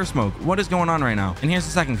purple tire smoke? What is going on right now? And here's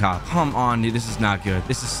the second cop. Come on, dude. This is not good.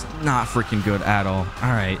 This is not freaking good at all.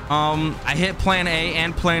 All right. I hit plan A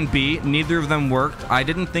and plan B. Neither of them worked. I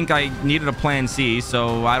didn't think I needed a plan C,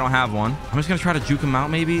 so I don't have one. I'm just gonna try to juke him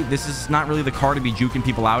out maybe. This is not really the car to be juking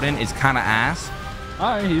people out in. It's kind of ass.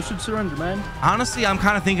 All right, you should surrender, man. Honestly, I'm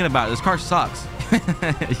kind of thinking about it. This car sucks.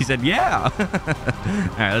 He said, yeah. All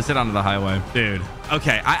right, let's head onto the highway. Dude.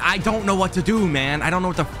 Okay, I don't know what to do, man. I don't know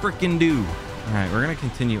what to freaking do. All right, we're going to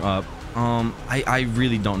continue up. I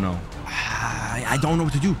really don't know. I don't know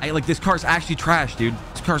what to do. This car's actually trash, dude.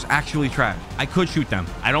 This car's actually trash. I could shoot them.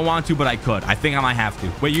 I don't want to, but I could. I think I might have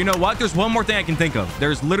to. Wait, you know what? There's one more thing I can think of.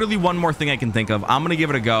 There's literally one more thing I can think of. I'm going to give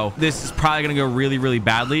it a go. This is probably going to go really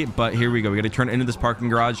badly, but here we go. We got to turn it into this parking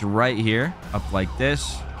garage right here. Up like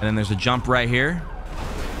this. And then there's a jump right here.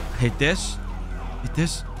 Hit this.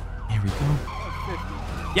 Here we go.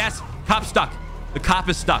 Yes. Cop stuck. The cop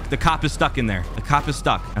is stuck in there.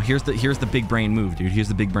 Now here's the big brain move, dude. Here's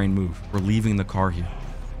the big brain move. We're leaving the car here.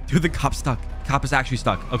 Dude, the cop's stuck. Cop is actually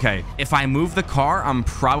stuck. Okay. If I move the car, I'm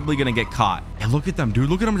probably going to get caught. Hey, look at them, dude.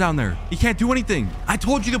 Look at them down there. He can't do anything. I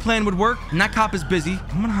told you the plan would work. And that cop is busy.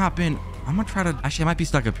 I'm going to hop in. I'm going to try to... Actually, I might be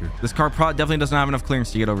stuck up here. This car definitely doesn't have enough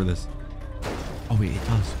clearance to get over this. Oh, wait. It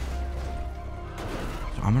does.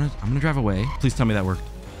 So I'm going to drive away. Please tell me that worked.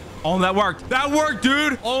 Oh, that worked. That worked,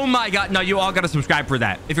 dude. Oh my God. No, you all got to subscribe for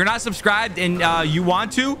that. If you're not subscribed and you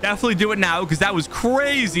want to, definitely do it now because that was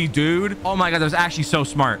crazy, dude. Oh my God. That was actually so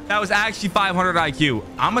smart. That was actually 500 IQ.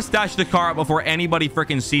 I'm going to stash the car up before anybody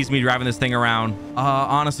freaking sees me driving this thing around.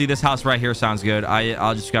 Honestly, this house right here sounds good.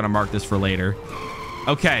 I'll just got to mark this for later.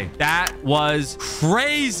 Okay, that was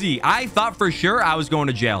crazy. I thought for sure I was going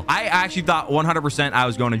to jail. I actually thought 100% I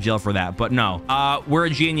was going to jail for that, but no. We're a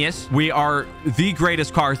genius. We are the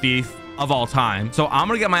greatest car thief of all time. So I'm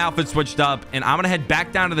gonna get my outfit switched up and I'm gonna head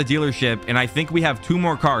back down to the dealership, and I think we have 2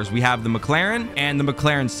 more cars. We have the McLaren and the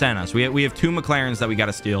McLaren Senna. So we have 2 McLarens that we got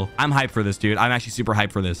to steal. I'm hyped for this, dude. I'm actually super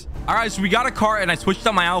hyped for this. All right, so we got a car and I switched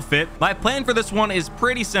up my outfit. My plan for this one is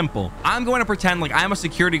pretty simple. I'm going to pretend like I'm a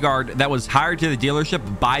security guard that was hired to the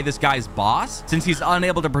dealership by this guy's boss, since he's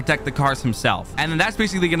unable to protect the cars himself. And then that's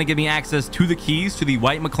basically going to give me access to the keys to the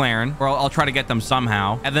white McLaren, or I'll try to get them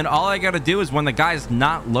somehow. And then all I got to do is when the guy's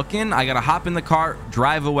not looking, I got to hop in the car,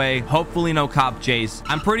 drive away. Hopefully no cop chase.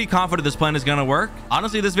 I'm pretty confident this plan is going to work.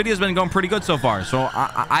 Honestly, this video has been going pretty good so far, so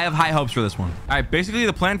I have high hopes for this one. All right, basically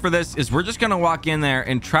the plan for this is we're just going to walk in there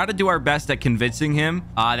and try to do our best at convincing him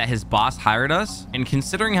that his boss hired us. And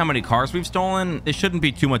considering how many cars we've stolen, it shouldn't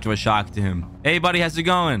be too much of a shock to him. Hey, buddy, how's it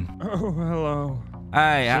going? Oh, hello.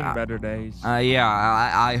 Hey, Seen better days. yeah,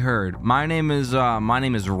 I heard. My name is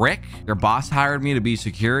Rick. Your boss hired me to be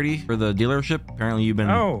security for the dealership. Apparently you've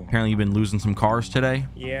been losing some cars today.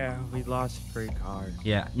 Yeah, we lost 3 cars.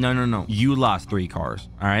 Yeah, no. You lost 3 cars.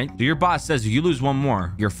 All right. So your boss says if you lose one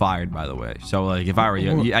more, you're fired. By the way. So like, if I were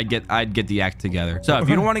you, I'd get the act together. So if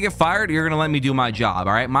you don't want to get fired, you're gonna let me do my job.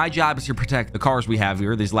 All right. My job is to protect the cars we have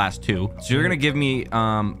here. These last 2. So you're gonna give me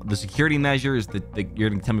the security measures. You're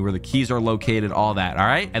gonna tell me where the keys are located. All that. All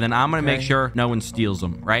right. And then I'm gonna make sure no one steals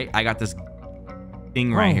them. Right. I got this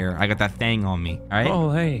thing right here. I got that thing on me. All right.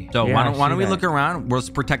 Oh, hey. So Yeah, why don't we that. look around? We'll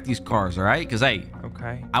just protect these cars. All right. Because hey.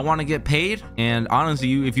 Okay. I want to get paid, and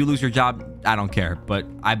honestly, if you lose your job, I don't care. But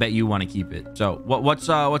I bet you want to keep it. So what's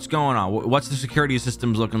going on? What's the security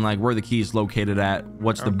systems looking like? Where are the keys located at?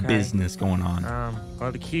 What's the business going on?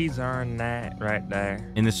 Well, the keys are in that right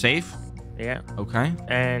there. In the safe? Yeah. Okay.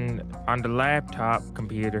 And on the laptop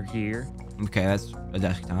computer here, Okay, that's a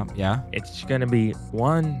desktop. Yeah. it's gonna be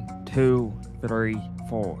 1, 2, 3,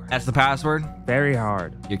 4. That's the password? Very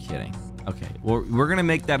hard. You're kidding. Okay. Well, we're going to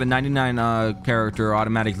make that a 99 character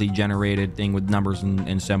automatically generated thing with numbers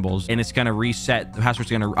and symbols. And it's going to reset. The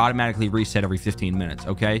password's going to automatically reset every 15 minutes.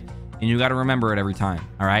 Okay. And you got to remember it every time.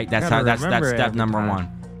 All right. That's step number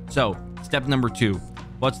 1. So step number 2.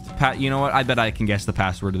 What's the you know what? I bet I can guess the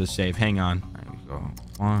password to the safe. Hang on. There we go.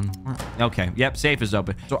 1. Okay. Yep. Safe is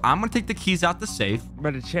open. So I'm going to take the keys out the safe.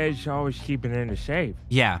 But it says you always keep it in the safe.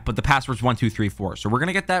 Yeah, but the password's 1, 2, 3, 4. So we're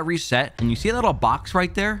gonna get that reset. And you see that little box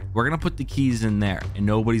right there? We're gonna put the keys in there, and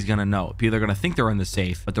nobody's gonna know. People are gonna think they're in the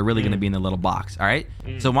safe, but they're really gonna be in the little box. All right.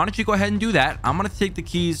 So why don't you go ahead and do that? I'm gonna take the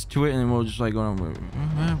keys to it, and we'll just like go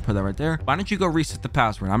put that right there. Why don't you go reset the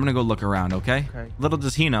password? I'm gonna go look around. Okay. Little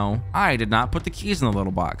does he know, I did not put the keys in the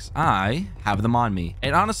little box. I have them on me.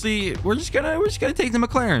 And honestly, we're just gonna take the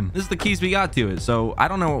McLaren. This is the keys we got to it. So I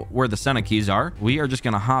don't know where the Senna keys are. We are just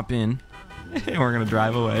gonna hop in and we're gonna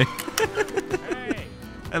drive away.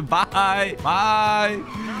 Bye.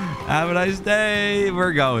 Have a nice day.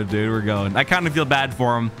 We're going, dude. We're going. I kind of feel bad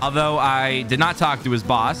for him. Although I did not talk to his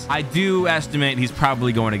boss, I do estimate he's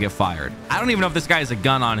probably going to get fired. I don't even know if this guy has a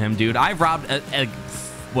gun on him, dude. I've robbed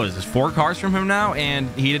what is this, 4 cars from him now, and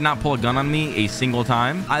he did not pull a gun on me a single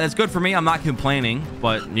time. That's good for me. I'm not complaining,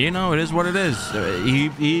 but you know, it is what it is.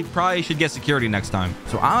 He probably should get security next time.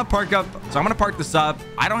 So I'm gonna park this up.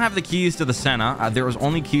 I don't have the keys to the Senna. There was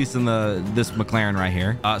only keys in this McLaren right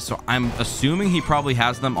here. So I'm assuming he probably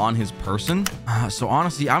has them on his person. So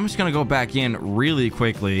honestly, I'm just gonna go back in really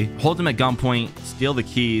quickly, hold him at gunpoint, steal the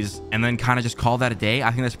keys, and then kind of just call that a day.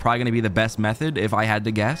 I think that's probably gonna be the best method if I had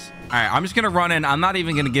to guess. All right, I'm just gonna run in. I'm not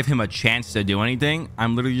even gonna give him a chance to do anything.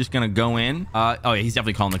 I'm literally just gonna go in. Oh yeah, he's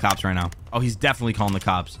definitely calling the cops right now. Oh, he's definitely calling the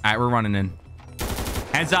cops. All right, we're running in.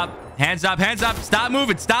 Hands up, hands up, hands up. Stop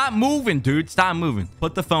moving, dude. Stop moving.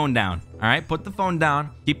 Put the phone down. All right, put the phone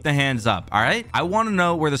down. Keep the hands up. All right. I want to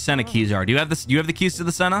know where the Senna keys are. Do you have this? Do you have the keys to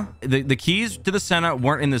the Senna? The keys to the Senna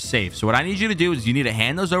weren't in the safe. So what I need you to do is you need to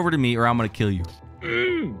hand those over to me, or I'm gonna kill you.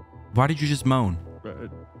 Why did you just moan?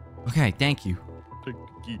 Okay, thank you.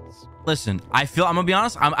 Listen, I'm gonna be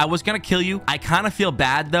honest. I was gonna kill you. I kind of feel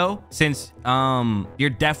bad though, since you're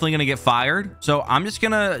definitely gonna get fired. So I'm just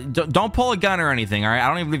gonna don't pull a gun or anything. All right.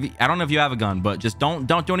 I don't know if you have a gun, but just don't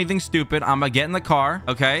do anything stupid. I'm gonna get in the car,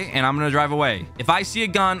 okay, and I'm gonna drive away. If I see a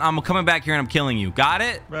gun, I'm coming back here and I'm killing you. Got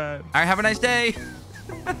it? Right. All right. Have a nice day.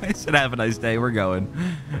 I said have a nice day. We're going.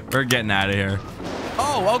 We're getting out of here.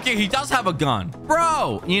 Oh, okay. He does have a gun,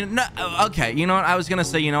 bro. You know, okay. You know what? I was gonna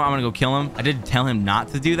say, you know, I'm gonna go kill him. I didn't tell him not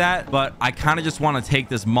to do that, but I kind of just want to take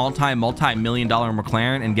this multi-million-dollar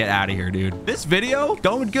McLaren and get out of here, dude. This video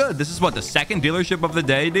going good. This is what, the second dealership of the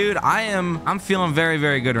day, dude. I'm feeling very,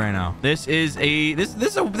 very good right now. This is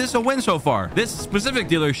a win so far. This specific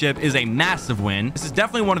dealership is a massive win. This is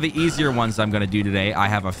definitely one of the easier ones I'm gonna do today. I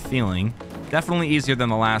have a feeling. Definitely easier than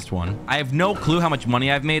the last one. I have no clue how much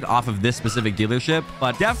money I've made off of this specific dealership,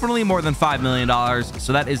 but definitely more than $5 million.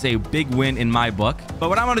 So that is a big win in my book. But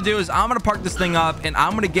what I'm going to do is I'm going to park this thing up and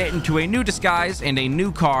I'm going to get into a new disguise and a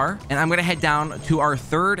new car. And I'm going to head down to our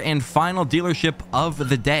third and final dealership of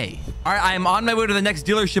the day. All right, I am on my way to the next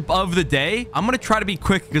dealership of the day. I'm going to try to be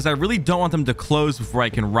quick because I really don't want them to close before I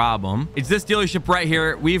can rob them. It's this dealership right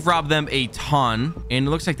here. We've robbed them a ton. And it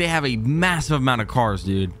looks like they have a massive amount of cars,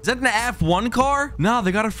 dude. Is that an F1 car? No,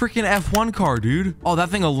 they got a freaking F1 car, dude. Oh, that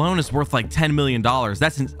thing alone is worth like $10 million.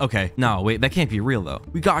 Okay. No, wait, that can't be real though.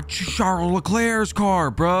 We got Charles Leclerc's car,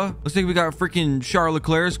 bruh. Looks like we got freaking Charles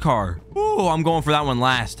Leclerc's car. Ooh, I'm going for that one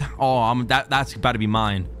last. Oh, that's about to be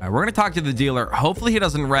mine. All right, we're gonna talk to the dealer. Hopefully he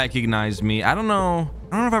doesn't recognize me. I don't know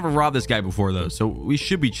if I've ever robbed this guy before though, so we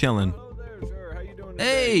should be chilling.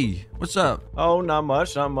 Hey, what's up? Oh, not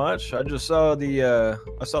much, not much. I just saw the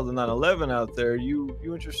 911 out there. You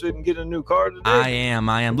interested in getting a new car today? I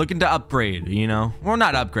am looking to upgrade, you know. Well,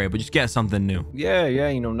 not upgrade, but just get something new. Yeah,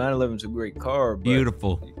 you know, 911's a great car. But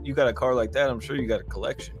Beautiful. You got a car like that, I'm sure you got a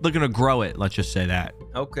collection. Looking to grow it, let's just say that.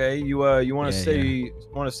 Okay, you want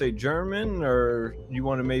to stay German, or you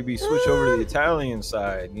want to maybe switch over to the Italian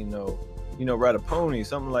side, you know, ride a pony,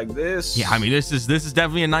 something like this? Yeah, I mean, this is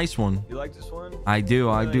definitely a nice one. You like this one? I do.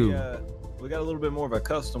 We got a little bit more of a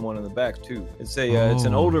custom one in the back too. It's it's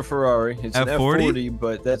an older Ferrari. It's an F40,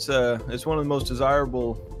 but that's it's one of the most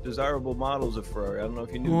desirable models of Ferrari. I don't know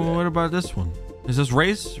if you knew that. What about this one? Is this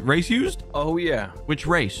race used? Oh yeah. Which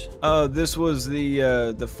race? This was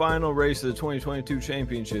the final race of the 2022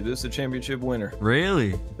 championship. This is the championship winner.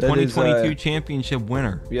 Really? That 2022 championship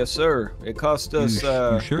winner. Yes, sir. It cost us.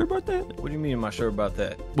 You sure about that? What do you mean? Am I sure about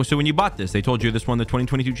that? Well, so when you bought this, they told you this won the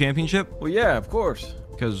 2022 championship? Well, yeah, of course.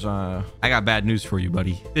 Because I got bad news for you,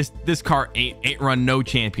 buddy. This car ain't run no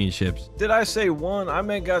championships. Did I say one? I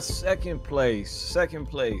meant got second place. Second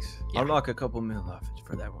place. Yeah. I'll knock a couple mil off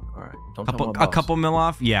for that one. All right. Don't tell my A boss. couple mil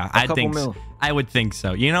off? Yeah, I would think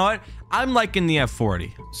so. You know what? I'm liking the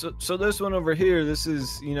F40. So this one over here, this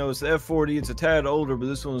is, you know, it's the F40. It's a tad older, but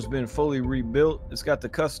this one's been fully rebuilt. It's got the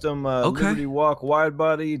custom Liberty Walk wide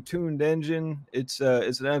body tuned engine. It's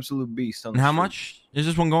an absolute beast. And how much is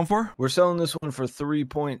this one going for? We're selling this one for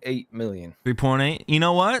 3.8 million. 3.8. You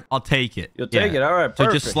know what? I'll take it. You'll take it. All right.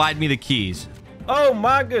 Perfect. So just slide me the keys. Oh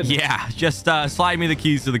my goodness. Yeah, just slide me the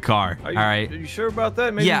keys to the car. All right. Are you sure about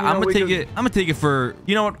that? Maybe, yeah, I'm gonna take it. I'm gonna take it for.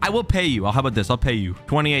 You know what? I will pay you. How about this? I'll pay you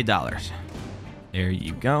 $28. There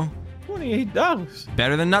you go. $28.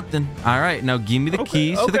 Better than nothing. All right, now give me the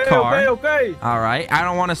keys to the car. Okay. All right, I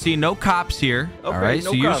don't want to see no cops here. All right,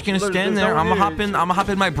 so you're just gonna stand there. I'm gonna hop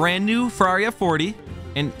in my brand new Ferrari F40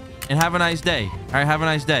 and have a nice day. All right, have a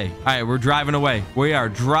nice day. All right, we're driving away. We are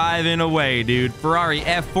driving away, dude. Ferrari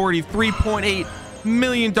F40, $3.8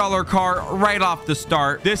 million car right off the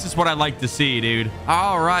start. This is what I like to see, dude.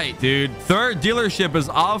 All right, dude. Third dealership is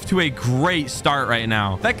off to a great start right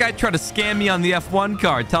now. That guy tried to scam me on the F1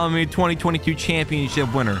 car, telling me 2022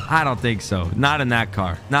 championship winner. I don't think so. Not in that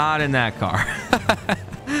car. Not in that car.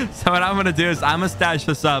 So what I'm gonna do is I'm gonna stash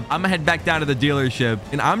this up. I'm gonna head back down to the dealership,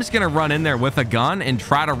 and I'm just gonna run in there with a gun and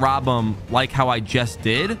try to rob them like how I just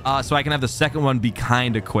did, so I can have the second one be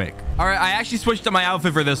kind of quick. All right, I actually switched up my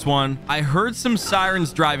outfit for this one. I heard some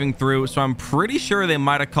sirens driving through, so I'm pretty sure they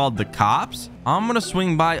might have called the cops. I'm gonna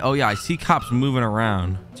swing by. Oh yeah, I see cops moving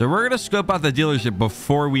around. So we're gonna scope out the dealership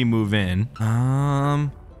before we move in.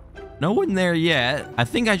 No one there yet. I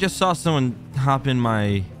think I just saw someone hop in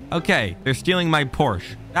my... Okay, they're stealing my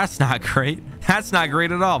Porsche. That's not great. That's not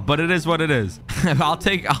great at all, but it is what it is. I'll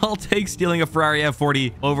take stealing a Ferrari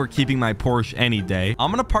F40 over keeping my Porsche any day.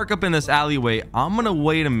 I'm gonna park up in this alleyway. I'm gonna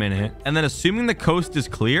wait a minute, and then assuming the coast is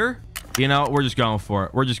clear, you know, we're just going for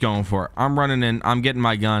it. We're just going for it. I'm running in. I'm getting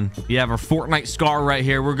my gun. We have our Fortnite scar right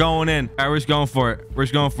here. We're going in. All right, we're just going for it. We're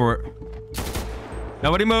just going for it.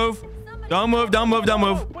 Nobody move. Don't move. Don't move. Don't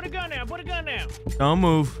move. Put a gun down. Put a gun down. Don't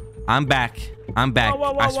move. I'm back. I'm back.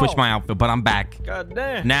 Whoa. I switched my outfit, but I'm back. God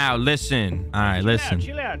damn. Now listen. All right, listen.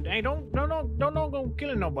 Chill out. Hey, don't go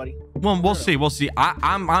killing nobody. Well, we'll see. We'll see.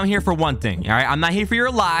 I'm here for one thing. All right. I'm not here for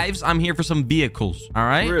your lives. I'm here for some vehicles. All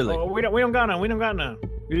right. Really? Oh, we don't got none. We don't got none.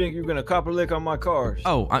 You think you're gonna cop a lick on my cars?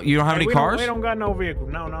 Oh, you don't have any cars? We don't got no vehicles.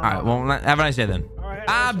 No. All right. Well, have a nice day then. All right,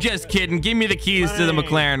 I'm just kidding. Give me the keys to the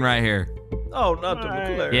McLaren right here. Oh, not the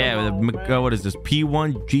McLaren. Yeah. What is this?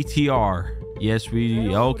 P1 GTR. Yes,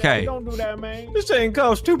 we... Okay. Don't do that, man. This thing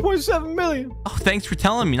costs 2.7 million. Oh, thanks for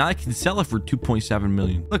telling me. Now I can sell it for 2.7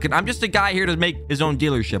 million. Look, I'm just a guy here to make his own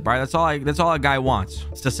dealership, all right? That's all a guy wants.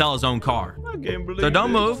 Is to sell his own car. I can't believe So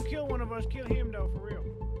don't move. Don't kill one of us. Kill him, though, for real.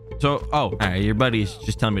 So, all right, your buddy's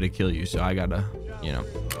just telling me to kill you, so I gotta, you know.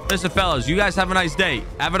 Listen, fellas, you guys have a nice day.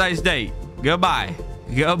 Have a nice day. Goodbye.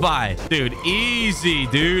 Goodbye. Dude, easy,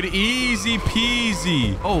 dude. Easy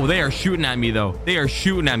peasy. Oh, they are shooting at me, though. They are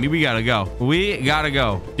shooting at me. We gotta go. We gotta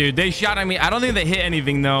go. Dude, they shot at me. I don't think they hit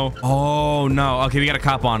anything, though. Oh, no. Okay, we got a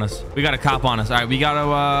cop on us. We got a cop on us. All right, we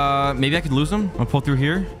gotta, maybe I could lose him. I'll pull through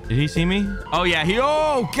here. Did he see me? Oh, yeah.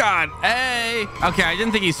 Oh, God. Hey. Okay, I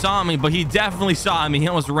didn't think he saw me, but he definitely saw me. He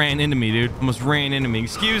almost ran into me, dude. Almost ran into me.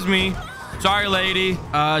 Excuse me. Sorry, lady.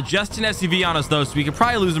 Just an SUV on us, though, so we could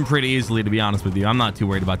probably lose him pretty easily, to be honest with you. I'm not too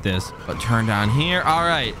worried about this. But turn down here. All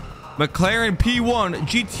right. McLaren P1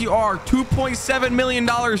 GTR, $2.7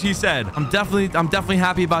 million, he said. I'm definitely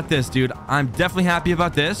happy about this, dude. I'm definitely happy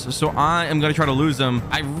about this. So I am going to try to lose him.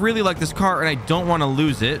 I really like this car and I don't want to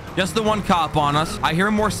lose it. Just the one cop on us. I hear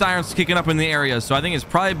more sirens kicking up in the area. So I think it's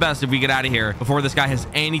probably best if we get out of here before this guy has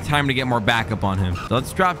any time to get more backup on him. So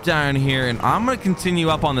let's drop down here and I'm going to continue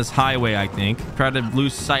up on this highway, I think. Try to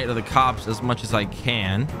lose sight of the cops as much as I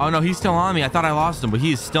can. Oh no, he's still on me. I thought I lost him, but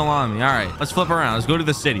he's still on me. All right, let's flip around. Let's go to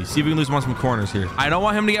the city. See if we can lose him on some corners here. I don't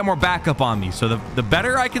want him to get more backup on me. So the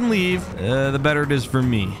better I can leave, the better it is for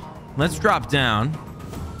me. Let's drop down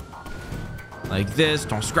like this.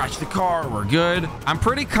 Don't scratch the car. We're good. I'm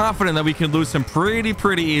pretty confident that we can lose him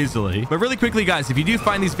pretty easily. But really quickly, guys, if you do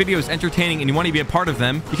find these videos entertaining and you want to be a part of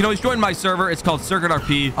them, you can always join my server. It's called Circuit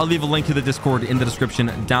RP. I'll leave a link to the Discord in the description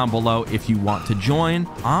down below if you want to join.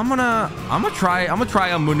 I'm gonna try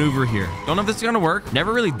a maneuver here. Don't know if this is gonna work.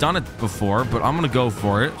 Never really done it before, but I'm gonna go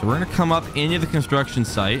for it. So we're gonna come up into the construction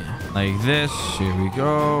site like this. Here we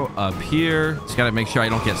go. Up here. Just gotta make sure I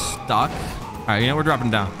don't get stuck. All right, you know, we're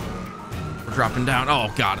dropping down. Dropping down.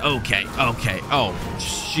 Oh god. Okay. Oh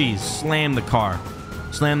jeez. Slam the car.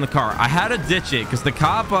 I had to ditch it because the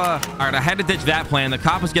cop all right, I had to ditch that plan. The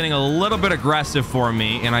cop was getting a little bit aggressive for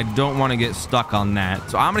me and I don't want to get stuck on that.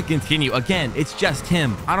 So I'm gonna continue. Again, it's just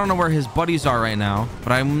him. I don't know where his buddies are right now,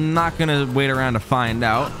 but I'm not gonna wait around to find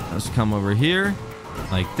out. Let's come over here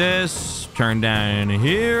like this. Turn down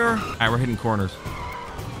here. All right, we're hitting corners.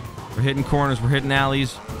 We're hitting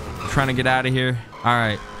alleys. We're trying to get out of here. All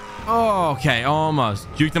right. Oh, okay, almost.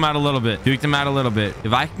 Juked him out a little bit.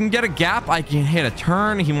 If I can get a gap, I can hit a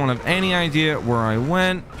turn. He won't have any idea where I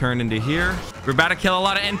went. Turn into here. We're about to kill a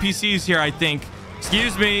lot of NPCs here, I think.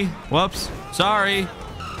 Excuse me. Whoops. Sorry.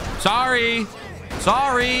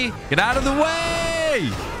 Get out of the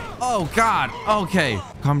way. Oh, God. Okay.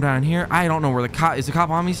 Come down here. I don't know where the cop... Is the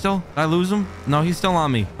cop on me still? Did I lose him? No, he's still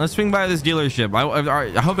on me. Let's swing by this dealership.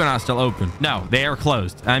 I hope they're not still open. No, they are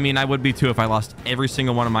closed. I mean, I would be too if I lost every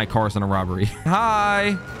single one of my cars in a robbery.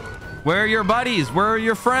 Hi. Where are your buddies? Where are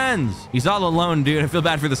your friends? He's all alone, dude. I feel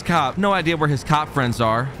bad for this cop. No idea where his cop friends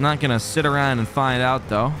are. Not gonna sit around and find out,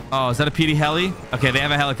 though. Oh, is that a PD heli? Okay, they have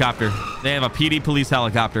a helicopter. They have a PD police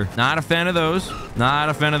helicopter. Not a fan of those. Not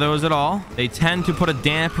a fan of those at all. They tend to put a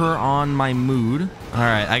damper on my mood. All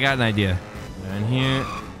right, I got an idea. Down here,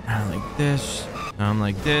 down like this, down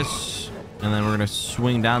like this. And then we're gonna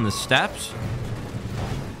swing down the steps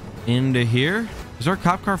into here. Is there a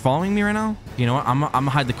cop car following me right now? You know what? I'm gonna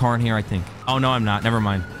hide the car in here, I think. Oh, no, I'm not. Never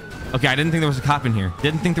mind. Okay, I didn't think there was a cop in here.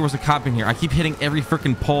 I keep hitting every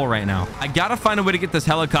freaking pole right now. I gotta find a way to get this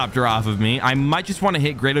helicopter off of me. I might just want to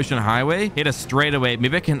hit Great Ocean Highway, hit a straightaway.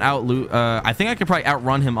 Maybe I can I think I could probably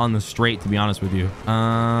outrun him on the straight, to be honest with you.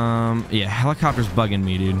 Yeah, helicopter's bugging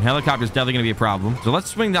me, dude. Helicopter's definitely gonna be a problem. So let's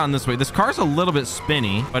swing down this way. This car's a little bit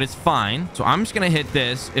spinny, but it's fine. So I'm just gonna hit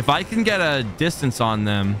this. If I can get a distance on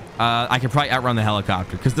them, I could probably outrun the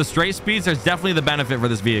helicopter because the straight speeds, there's definitely the benefit for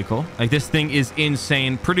this vehicle. Like, this thing is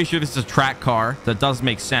insane. Pretty sure this is a track car. That does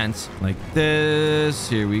make sense. Like this.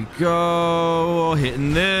 Here we go.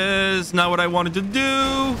 Hitting this. Not what I wanted to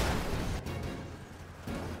do.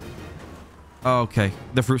 Okay.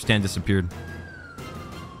 The fruit stand disappeared.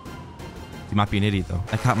 He might be an idiot, though.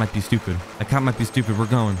 That cop might be stupid. We're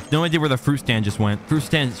going. No idea where the fruit stand just went. Fruit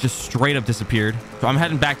stand just straight up disappeared. So I'm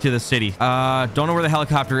heading back to the city. Don't know where the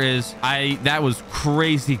helicopter is. That was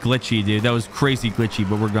crazy glitchy, dude. That was crazy glitchy,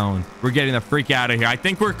 but we're going. We're getting the freak out of here. I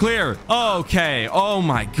think we're clear. Okay. Oh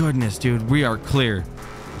my goodness, dude. We are clear.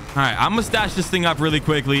 All right, I'm gonna stash this thing up really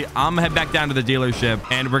quickly. I'm gonna head back down to the dealership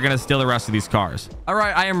and we're gonna steal the rest of these cars. All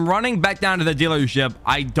right, I am running back down to the dealership.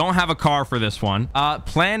 I don't have a car for this one.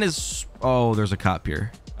 Plan is... Oh, there's a cop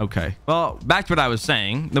here. Okay. Well, back to what I was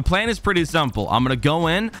saying. The plan is pretty simple. I'm going to go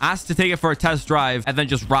in, ask to take it for a test drive, and then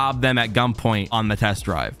just rob them at gunpoint on the test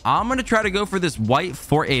drive. I'm going to try to go for this white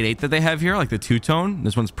 488 that they have here, like the two-tone.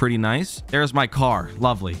 This one's pretty nice. There's my car.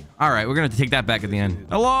 Lovely. All right, we're going to take that back at the end.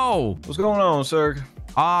 Hello. What's going on, sir?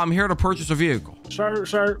 I'm here to purchase a vehicle.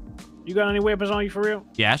 Sir, you got any weapons on you for real?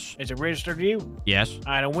 Yes. Is it registered to you? Yes.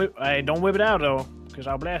 I don't whip it out though, because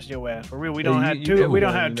I'll blast your ass. For real, we don't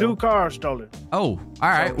have two cars stolen. Oh, all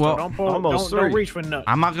right. So well, don't reach for nothing.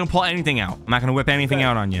 I'm not gonna pull anything out. I'm not gonna whip anything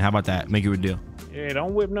out on you. How about that? Make you a deal. Yeah,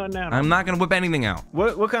 don't whip nothing out. I'm not gonna whip anything out.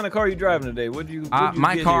 What kind of car are you driving today? What do you?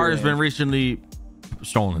 My car has been recently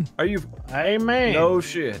stolen. Are you? Hey man. No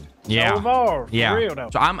shit. Yeah. For yeah. real,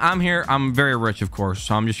 though. So I'm here. I'm very rich, of course.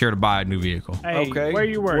 So I'm just here to buy a new vehicle. Hey, okay. Where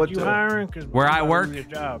you work? You hiring? Cause where I work?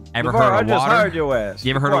 Job. Ever heard of I just water? hired your ass.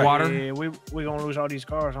 You ever heard of water? Yeah, we gonna lose all these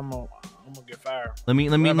cars. I'm gonna I'm gonna get fired. Let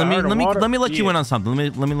me let you in on something.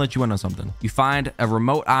 Let me let you in on something. You find a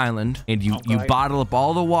remote island and you bottle up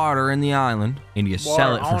all the water in the island and you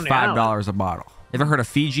sell it for $5 a bottle. Ever heard of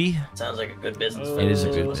Fiji? Sounds like a good business. It is a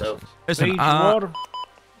good business. Listen, Fiji water.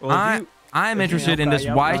 I'm interested in this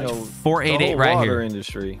white 488 right here.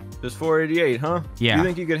 Industry. This 488, huh? Yeah. You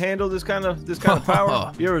think you could handle this kind of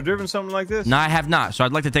power? You ever driven something like this? No, I have not. So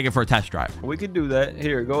I'd like to take it for a test drive. We could do that.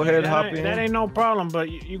 Here, go ahead, hop in. That ain't no problem, but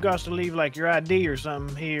you got to leave like your ID or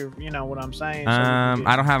something here. You know what I'm saying? So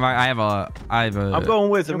I don't have. I have a. I'm going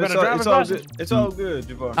with him. It's all good. It's all good,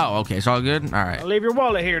 Javar. Oh, okay. It's all good. All right. I'll leave your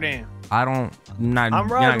wallet here then. I don't.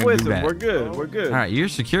 I'm riding with him. We're good. We're good. All right. Your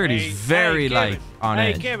security's very like on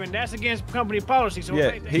edge. Hey, Kevin, that's against company policy. So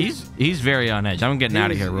yeah, he's very on edge. I'm getting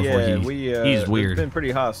out of here before he's weird. It's been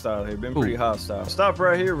pretty hostile here. Pretty hostile. Stop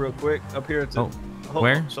right here real quick. Up here at the.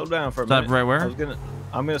 Where? Slow down for a minute. Stop right where?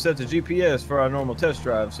 I'm gonna set the GPS for our normal test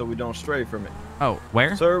drive so we don't stray from it. Oh,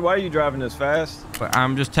 where? Sir, why are you driving this fast?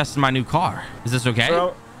 I'm just testing my new car. Is this okay?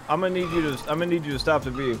 Sir, I'm gonna need you to stop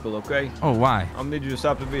the vehicle, okay? Oh, why? I'm gonna need you to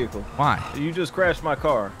stop the vehicle. Why? You just crashed my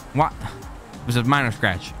car. What? It was a minor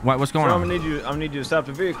scratch. What's going on? I'm gonna need you to stop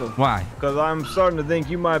the vehicle. Why? Because I'm starting to think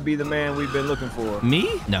you might be the man we've been looking for.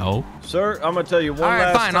 Me? No. Sir, I'm gonna tell you one last time.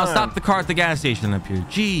 All right, fine. I'll stop the car at the gas station up here.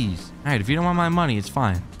 Jeez. All right, if you don't want my money, it's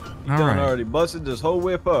fine. You done already busted this whole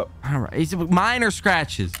whip up. All right, it's minor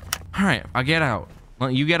scratches. All right, I'll get out.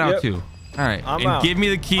 Well, you get out too. All right, I'm out. Give me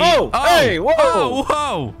the key. Oh, hey, whoa. Oh,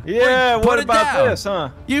 whoa. Yeah, what what about this, huh?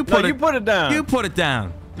 You put it down. You put it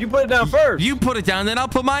down. You put it down first. You put it down, then I'll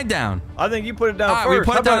put mine down. I think you put it down first. We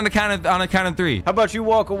put it down on the count of 3. How about you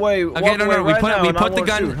walk away? Okay, no. We put the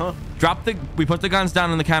gun. Shoot, huh? We put the guns down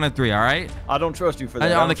on the count of 3. All right. I don't trust you for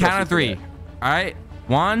that. On the count of 3. All right.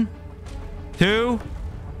 1, 2,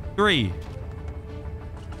 3.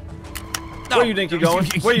 Where you think you're going?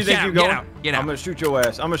 Where you think you're going? Get out. I'm gonna shoot your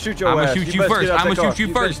ass. I'm gonna shoot your ass. I'm gonna shoot you first. I'm gonna shoot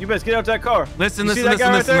you first. You best get out that car. Listen.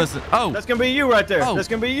 Oh, that's gonna be you right there. That's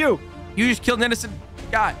gonna be you. You just killed an innocent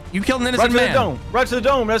guy. You killed an innocent man. Right to the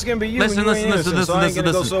dome. That's gonna be you. Listen.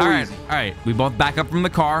 All right. We both back up from the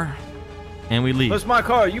car, and we leave. It's my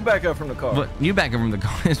car. You back up from the car. You back up from the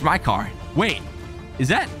car. It's my car. Wait, is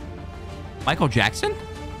that Michael Jackson?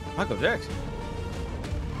 Michael Jackson.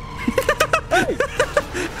 Hey.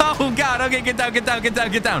 Oh God. Okay, get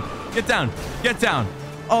down.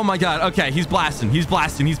 Oh my God. Okay, he's blasting. Dude,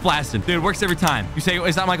 it works every time. You say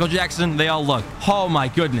it's not Michael Jackson, they all look. Oh my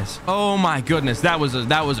goodness. That was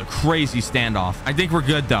a crazy standoff. I think we're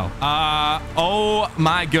good though. Oh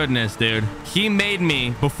my goodness, dude. He made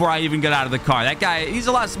me before I even got out of the car. That guy, he's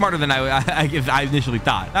a lot smarter than I initially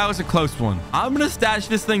thought. That was a close one. I'm gonna stash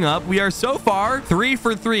this thing up. We are so far 3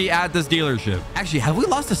 for 3 at this dealership. Actually, have we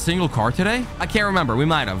lost a single car today? I can't remember. We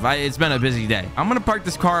might have. It's been a busy day. I'm gonna park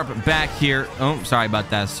this car up back here. Oh, sorry about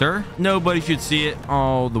that, sir. Nobody should see it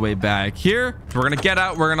all the way back here. We're gonna get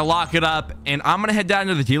out. We're gonna lock it up, and I'm gonna head down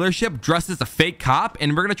to the dealership dressed as a fake cop,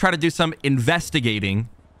 and we're gonna try to do some investigating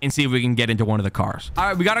and see if we can get into one of the cars. All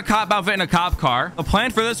right, we got a cop outfit in a cop car. The plan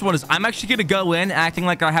for this one is I'm actually gonna go in acting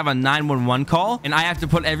like I have a 911 call, and I have to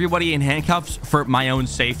put everybody in handcuffs for my own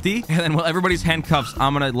safety. And then while everybody's handcuffs,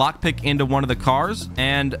 I'm gonna lockpick into one of the cars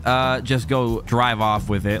and just go drive off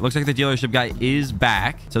with it. Looks like the dealership guy is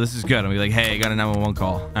back, so this is good. I'll be like, hey, I got a 911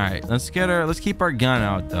 call. All right, let's keep our gun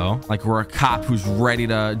out though, like we're a cop who's ready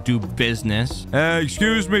to do business. Hey,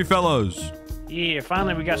 excuse me, fellows. Yeah,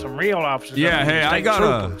 finally we got some real officers. Yeah, hey, I got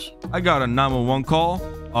a 911 call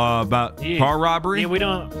about car robbery. Yeah, we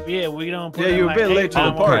don't. Put you're a bit late to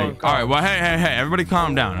the party. All right, well, hey, everybody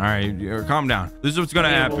calm down. All right, calm down. This is what's gonna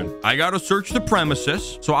happen. I gotta search the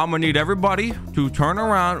premises, so I'm gonna need everybody to turn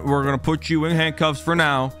around. We're gonna put you in handcuffs for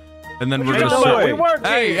now. And then we're gonna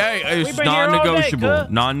say, hey, it's non-negotiable.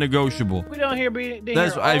 Non-negotiable. We don't hear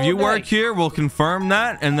if you work here, we'll confirm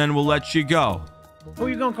that, and then we'll let you go. Who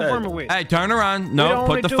you gonna confirm it with? Hey, turn around. No,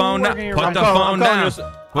 put the phone down. Put the phone down.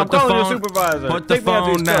 Put the phone. Put the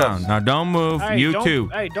phone down. Now don't move. You two.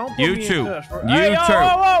 Hey, don't put you me two. in cuffs. You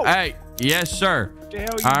two. Hey, yes, sir.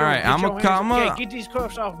 All right, I'm gonna come up. Get these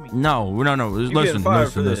cuffs off me. No.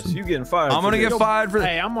 Listen. You getting fired? I'm gonna get fired for this.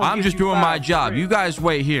 Hey, I'm just doing my job. You guys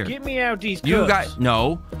wait here. Get me out these cuffs. You guys,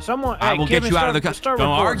 no. I will get you out of the cuffs. Don't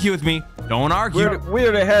argue with me. Don't argue.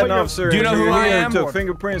 We're the head officer. Do you know who I am? Took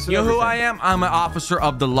fingerprints. You know who I am? I'm an officer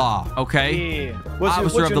of the law. Okay. Yeah.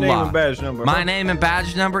 What's your name and badge number? My name and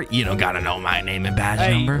badge number? You don't gotta know my name and badge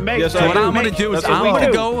number. Yes, so what I'm gonna do is I'm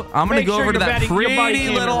gonna go over to that pretty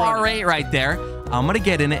little R8 R8 right there. I'm gonna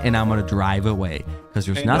get in it and I'm gonna drive away because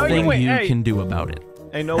there's nothing you can do about it.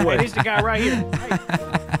 Ain't no way. He's the guy right here.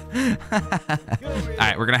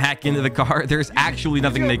 right, we're gonna hack into the car. There's actually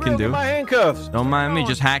nothing they can do. My handcuffs. Don't mind me,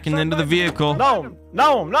 just hacking into the vehicle. No.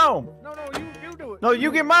 You do it. No,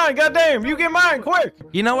 you get mine. Goddamn, you get mine quick.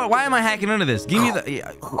 You know what? Why am I hacking into this? Give me the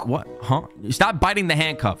what? Huh? Stop biting the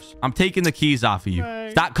handcuffs. I'm taking the keys off of you.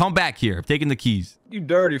 Stop. Come back here. I'm taking the keys. You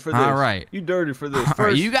dirty for this. All right. You dirty for this. All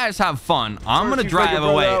right, you guys have fun. I'm gonna drive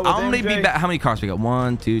away. I'm gonna be back. How many cars we got?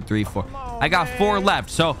 1, 2, 3, 4. I got 4 left.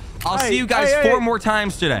 So I'll see you guys 4 more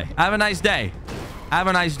times today. Have a nice day. Have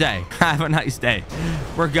a nice day. Have a nice day.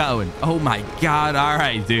 We're going. Oh my God. All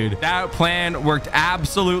right, dude. That plan worked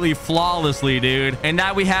absolutely flawlessly, dude. And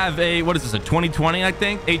now we have a, what is this, a 2020, I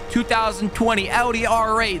think? A 2020 Audi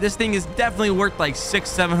R8. This thing is definitely worth like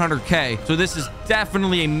 600-700K. So this is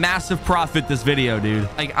definitely a massive profit, this video, dude.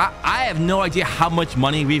 Like, I have no idea how much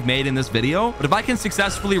money we've made in this video, but if I can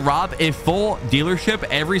successfully rob a full dealership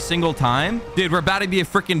every single time, dude, we're about to be a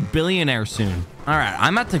freaking billionaire soon. All right,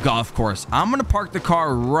 I'm at the golf course. I'm gonna park the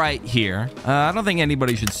car right here. I don't think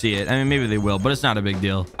anybody should see it. I mean, maybe they will, but it's not a big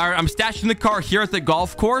deal. All right, I'm stashing the car here at the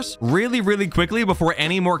golf course really quickly before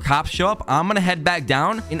any more cops show up. I'm gonna head back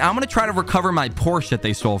down and I'm gonna try to recover my Porsche that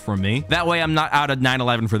they stole from me. That way I'm not out of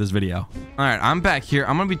 911 for this video. All right, I'm back here.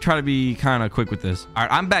 I'm gonna try to be kind of quick with this. All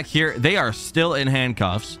right, I'm back here. They are still in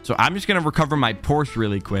handcuffs. So I'm just gonna recover my Porsche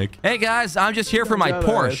really quick. Hey guys, I'm just here for my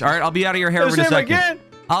Porsche. All right, I'll be out of your hair in a second.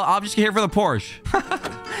 I'll just get here for the Porsche.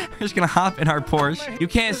 We're just gonna hop in our Porsche. You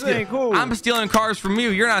can't steal. Cool. I'm stealing cars from you.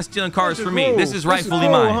 You're not stealing cars from me. This is rightfully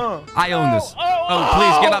mine. Huh? I own this. Oh,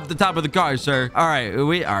 please get up the top of the car, sir. All right,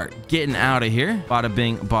 we are getting out of here. Bada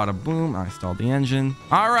bing, bada boom. I stalled the engine.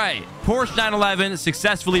 All right, Porsche 911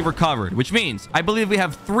 successfully recovered, which means I believe we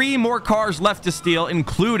have 3 more cars left to steal,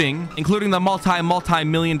 including the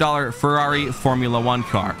multi-million-dollar Ferrari Formula 1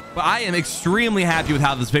 car. But I am extremely happy with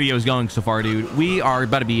how this video is going so far, dude. We are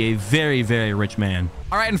about to be a very rich man.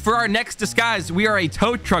 All right, and for our next disguise, we are a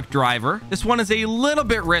tow truck driver. This one is a little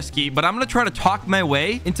bit risky, but I'm going to try to talk my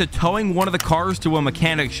way into towing one of the cars to a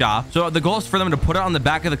mechanic shop. So the goal is for them to put it on the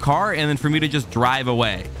back of the car and then for me to just drive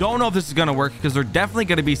away. Don't know if this is going to work because they're definitely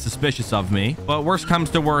going to be suspicious of me. But worst comes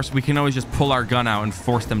to worst, we can always just pull our gun out and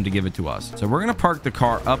force them to give it to us. So we're going to park the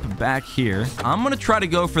car up back here. I'm going to try to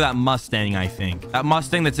go for that Mustang, I think. That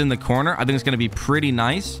Mustang that's in the corner, I think it's going to be pretty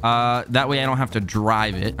nice. That way I don't have to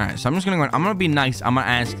drive it. All right, so I'm just going to go. I'm going to be nice. I'm going to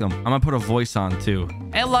ask them. I'm gonna put a voice on too.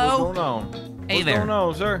 Hello. What's going on? Hey there. What's going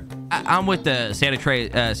on, sir? I'm with the San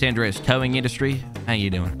Andreas towing industry. How you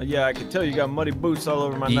doing? Yeah, I can tell you got muddy boots all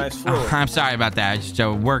over my nice floor. I'm sorry about that. Just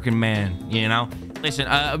a working man, you know. Listen,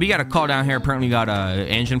 we got a call down here. Apparently, we got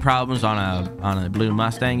engine problems on a blue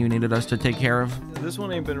Mustang. You needed us to take care of. This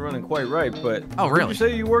one ain't been running quite right, but oh really? Who did you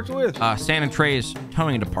say you worked with? San Andreas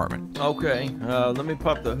towing department. Okay, let me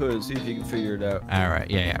pop the hood, see if you can figure it out. All right,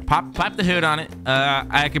 yeah. Pop the hood on it.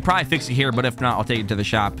 I could probably fix it here, but if not, I'll take it to the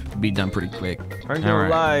shop. Be done pretty quick. I ain't gonna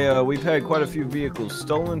lie, we've had quite a few vehicles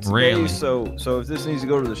stolen today. Really? So if this needs to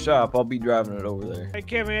go to the shop, I'll be driving it over there. Hey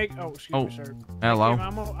Kevin, excuse me, sir. Hello. Hey,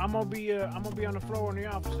 Kevin, I'm gonna be on the floor in the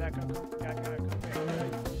office. I gotta come back.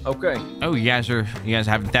 Okay. Oh, you guys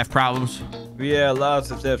having theft problems? Yeah,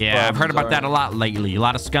 lots of theft problems. Yeah, I've heard about that a lot lately. A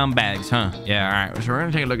lot of scumbags, huh? Yeah, all right. So we're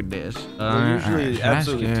going to take a look at this. They're usually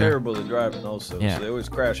absolutely terrible at driving also, yeah. So they always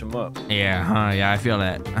crash them up. Yeah, huh? Yeah, I feel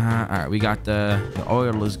that. All right, we got the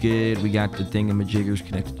oil is good. We got the thingamajiggers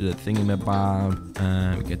connected to the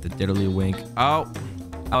thingamabob. We got the diddly-wink.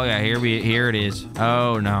 Oh yeah, here it is.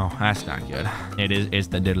 Oh no, that's not good. It's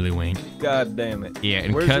the diddly-wink. God damn it. Yeah.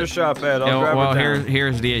 And where's your shop at? I'll drive it down.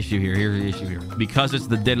 Here's the issue here. Because it's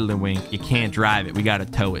the diddly-wink, you can't drive it. We gotta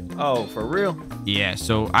tow it. Oh, for real? Yeah.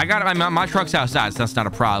 So I got my truck's outside, so that's not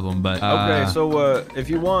a problem. But okay. So if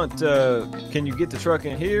you want, can you get the truck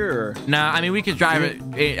in here or? Nah, I mean we could drive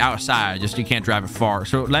it outside. Just you can't drive it far.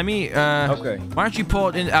 So let me. Okay. Why don't you pull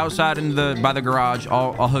it outside by the garage?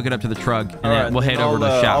 I'll hook it up to the truck, and then we'll head over to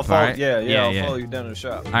the shop. All right? I'll follow you down to the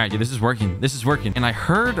shop. All right, dude, this is working. And I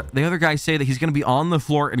heard the other guy say that he's gonna be on the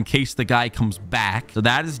floor in case the guy comes back. So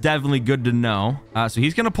that is definitely good to know. So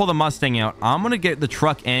he's gonna pull the Mustang out. I'm gonna get the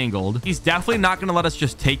truck angled. He's definitely not gonna let us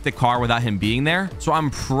just take the car without him being there. So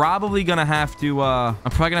I'm probably gonna have to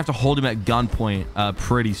hold him at gunpoint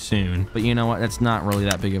pretty soon. But you know what? That's not really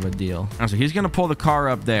that big of a deal. So he's gonna pull the car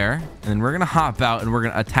up there, and then we're gonna hop out and we're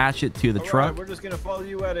gonna attach it to the truck. Right, we're just gonna follow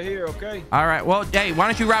you out of here, okay? All right. Well, hey, why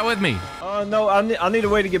don't you ride with me? No, I need a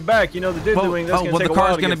way to get back. You know, the diddling. Well, the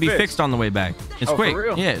car's gonna be fixed on the way back. It's quick. For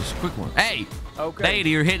real? Yeah, it's a quick one. Hey. Okay.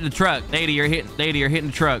 Lady, you're hitting the truck. Lady, you're hitting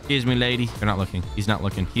the truck. Excuse me, lady. You're not looking. He's not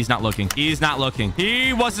looking. He's not looking. He's not looking.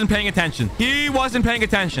 He wasn't paying attention. He wasn't paying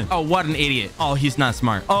attention. Oh, what an idiot. Oh, he's not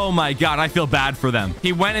smart. Oh my God, I feel bad for them.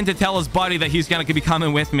 He went in to tell his buddy that he's gonna be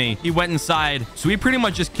coming with me. He went inside. So we pretty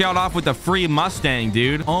much just killed off with a free Mustang,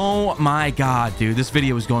 dude. Oh my God, dude. This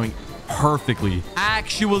video is going perfectly,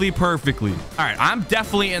 actually perfectly. All right, I'm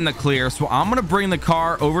definitely in the clear, so I'm gonna bring the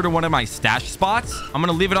car over to one of my stash spots. I'm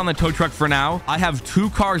gonna leave it on the tow truck for now. I have 2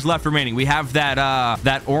 cars left remaining. We have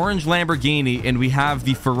that orange Lamborghini, and we have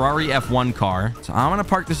the Ferrari F1 car. So I'm gonna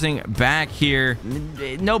park this thing back here.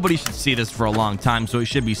 Nobody should see this for a long time, so it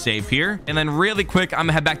should be safe here. And then really quick, I'm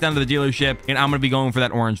gonna head back down to the dealership, and I'm gonna be going for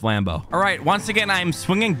that orange Lambo. All right, once again, I'm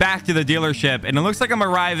swinging back to the dealership, and it looks like I'm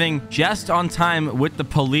arriving just on time with the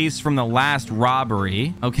police from the last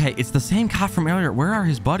robbery. Okay, it's the same cop from earlier. Where are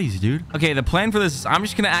his buddies, dude? Okay, the plan for this is I'm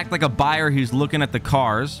just gonna act like a buyer who's looking at the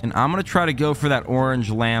cars, and I'm gonna try to go for that orange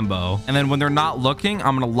Lambo. And then when they're not looking,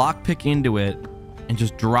 I'm gonna lockpick into it and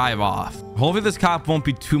just drive off. Hopefully this cop won't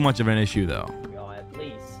be too much of an issue though.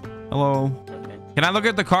 Please. Hello. Okay. Can I look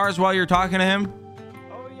at the cars while you're talking to him? You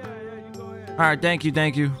go ahead. All right, thank you.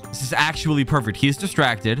 This is actually perfect. He's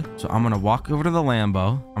distracted, so I'm gonna walk over to the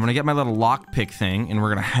Lambo. I'm gonna get my little lockpick thing, and we're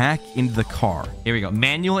gonna hack into the car. Here we go.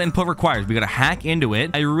 Manual input required. We gotta hack into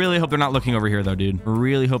it. I really hope they're not looking over here, though, dude.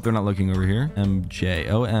 Really hope they're not looking over here. MJ.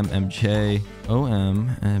 OMMJ.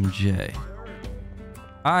 OMMJ.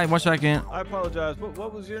 All right, 1 second. I apologize.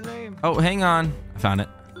 What was your name? Oh, hang on. I found it.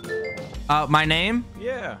 My name?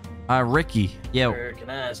 Yeah. Ricky. Yeah. Sir, can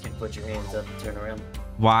I ask you to put your hands up and turn around?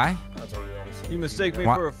 Why? I'll tell you anything. You mistake me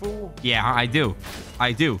What? for a fool? Yeah, I do.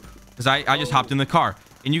 Because I just hopped in the car,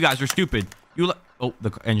 and you guys are stupid. Oh,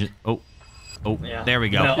 the engine. Oh, Yeah. there we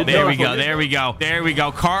go. No. There we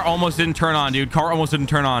go. Car almost didn't turn on, dude. Car almost didn't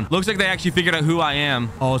turn on. Looks like they actually figured out who I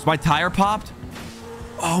am. Oh, is my tire popped?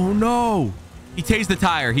 Oh, no. He tased the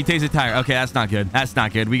tire. Okay, that's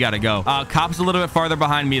not good. We gotta go. Cop's a little bit farther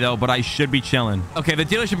behind me, though, but I should be chilling. Okay, the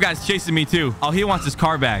dealership guy's chasing me, too. Oh, he wants his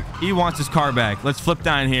car back. Let's flip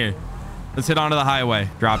down here. Let's hit onto the highway.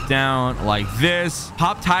 Drop down like this.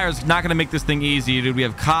 Pop tires not gonna make this thing easy, dude. We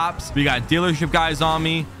have cops. We got dealership guys on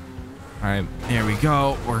me. All right, there we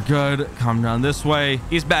go. We're good. Come down this way.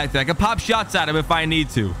 He's back there. I can pop shots at him if I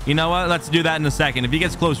need to. You know what? Let's do that in a second. If he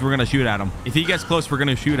gets close, we're gonna shoot at him.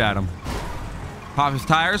 Pop his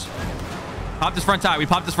tires. Pop this front tire. We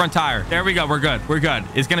popped this front tire. There we go. We're good.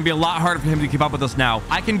 It's going to be a lot harder for him to keep up with us now.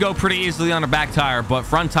 I can go pretty easily on a back tire, but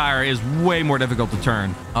front tire is way more difficult to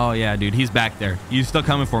turn. Oh, yeah, dude. He's back there. He's still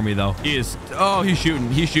coming for me, though. He is. Oh, he's shooting.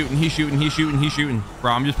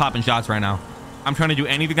 Bro, I'm just popping shots right now. I'm trying to do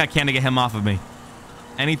anything I can to get him off of me.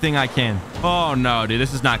 Anything I can. Oh, no, dude.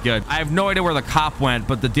 This is not good. I have no idea where the cop went,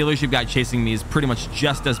 but the dealership guy chasing me is pretty much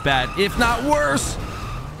just as bad, if not worse.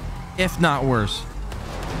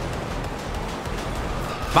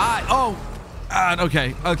 Bye. Oh,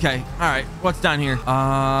 okay. All right. What's down here?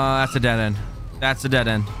 That's a dead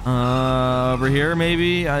end. Over here,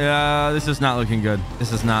 maybe. This is not looking good.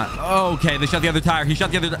 This is not. Okay, they shot the other tire.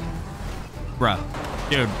 Bruh.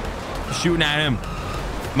 Dude, shooting at him.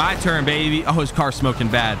 My turn, baby. Oh, his car's smoking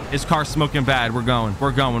bad. We're going.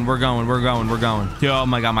 Oh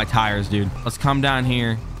my God, my tires, dude. Let's come down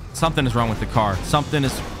here. Something is wrong with the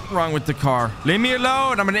car. Leave me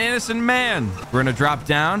alone. I'm an innocent man. We're gonna drop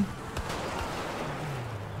down.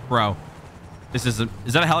 Bro, is that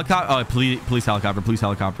a helicopter? Oh, a police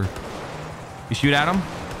helicopter. You shoot at him?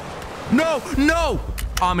 No.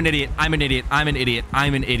 Oh, I'm an idiot. I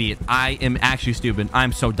am actually stupid.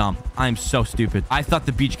 I'm so dumb. I'm so stupid. I thought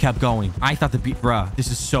the beach kept going. Bruh,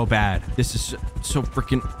 this is so bad. This is so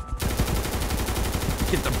freaking.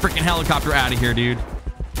 Get the freaking helicopter out of here, dude.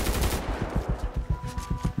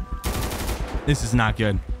 This is not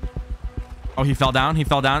good. Oh, he fell down. I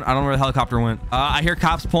don't know where the helicopter went. I hear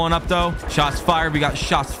cops pulling up, though. Shots fired. We got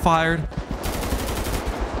shots fired.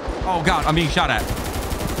 Oh, God. I'm being shot at.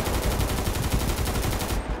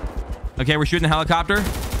 Okay, we're shooting the helicopter.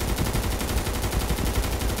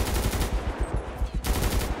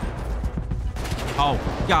 Oh,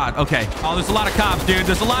 God. Okay. Oh, there's a lot of cops,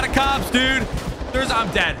 dude.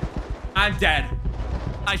 I'm dead.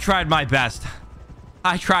 I tried my best.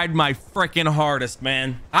 I tried my freaking hardest,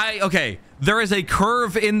 man. Okay. There is a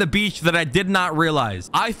curve in the beach that I did not realize.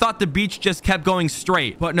 I thought the beach just kept going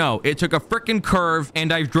straight, but no, it took a freaking curve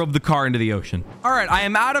and I drove the car into the ocean. All right, I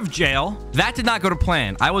am out of jail. That did not go to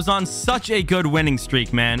plan. I was on such a good winning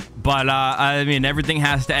streak, man. But I mean, everything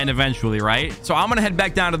has to end eventually, right? So I'm gonna head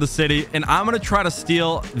back down to the city and I'm gonna try to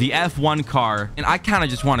steal the F1 car. And I kind of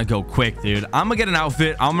just want to go quick, dude. I'm gonna get an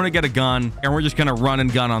outfit. I'm gonna get a gun and we're just gonna run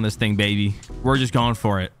and gun on this thing, baby. We're just going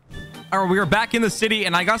for it. All right, we are back in the city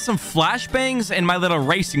and I got some flashbangs and my little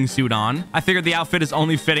racing suit on. I figured the outfit is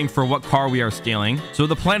only fitting for what car we are stealing. So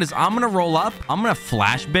the plan is I'm going to roll up, I'm going to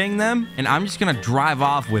flashbang them, and I'm just going to drive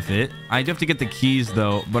off with it. I do have to get the keys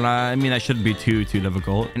though, but I mean, that shouldn't be too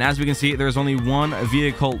difficult. And as we can see, there's only one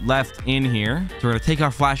vehicle left in here. So we're going to take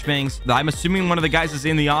our flashbangs. I'm assuming one of the guys is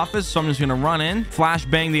in the office, so I'm just going to run in,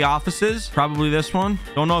 flashbang the offices. Probably this one.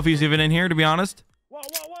 Don't know if he's even in here, to be honest. Whoa,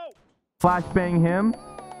 whoa, whoa. Flashbang him.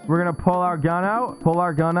 We're gonna pull our gun out,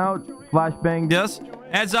 flashbang this.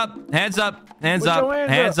 Hands up, hands up, hands up,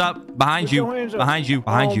 hands up, behind you, behind you,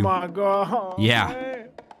 behind you. Oh my God. Yeah.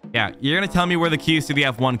 Yeah, you're gonna tell me where the keys to the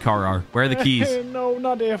F1 car are. Where are the keys? No,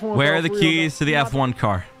 not the F1 Where car, are the keys to the F1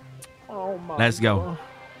 car? Oh my Let's go. God.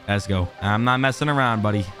 Let's go. I'm not messing around,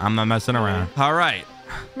 buddy. I'm not messing around. All right.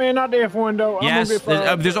 Man, not the F1 though. Yes,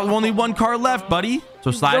 there's only one car left, buddy.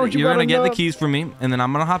 So slide. You're gonna get the keys from me, and then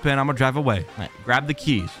I'm gonna hop in. I'm gonna drive away. All right, grab the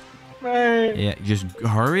keys. Man. Yeah, just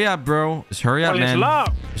hurry up, bro. Just hurry up, man. It's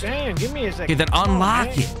locked. Damn, give me a second. Okay, then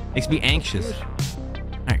unlock it. Makes me anxious.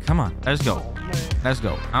 All right, come on. Let's go. Let's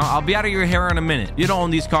go. I'll be out of your hair in a minute. You don't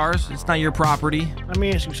own these cars. It's not your property. Let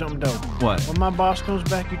me ask you something though. What? When my boss comes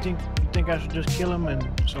back, you think I should just kill him and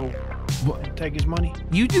take his money?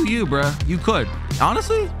 You do you, bro. You could.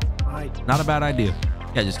 Honestly, Right. not a bad idea.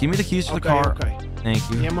 Yeah, just give me the keys to the car. Okay. Thank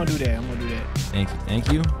you. Yeah, I'm gonna do that. Thank you.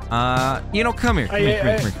 Thank you. You know, come here. Come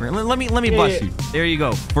here. Let me bust you. There you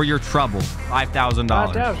go. For your trouble.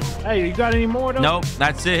 $5,000. 5,000. Hey, you got any more though? Nope,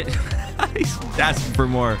 that's it. He's asking for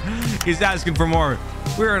more. He's asking for more.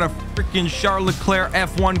 We're in a freaking Charles Leclerc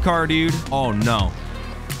F1 car, dude. Oh no.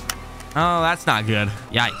 Oh, that's not good.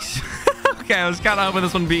 Yikes. Okay, I was kind of hoping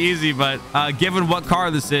this one would be easy, but given what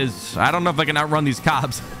car this is, I don't know if I can outrun these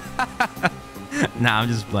cops. Nah, I'm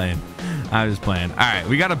just playing. All right,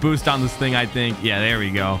 we got a boost on this thing, I think. Yeah, there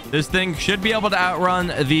we go. This thing should be able to outrun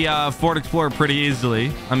the Ford Explorer pretty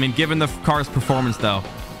easily. I mean, given the car's performance, though.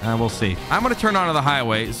 We'll see. I'm going to turn onto the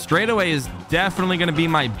highway. Straightaway is definitely going to be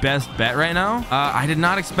my best bet right now. I did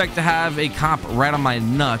not expect to have a cop right on my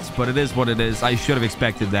nuts, but it is what it is. I should have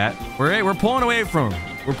expected that. We're pulling away from him.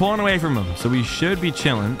 We're pulling away from him, so we should be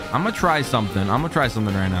chilling. I'm going to try something.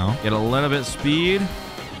 right now. Get a little bit speed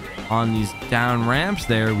on these down ramps.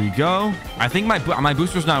 There we go. I think my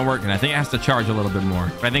booster's not working. I think it has to charge a little bit more.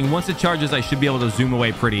 But I think once it charges, I should be able to zoom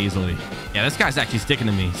away pretty easily. Yeah, this guy's actually sticking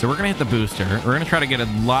to me. So we're going to hit the booster. We're going to try to get a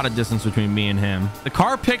lot of distance between me and him. The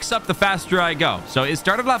car picks up the faster I go. So it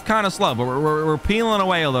started off kind of slow, but we're peeling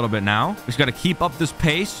away a little bit now. We just got to keep up this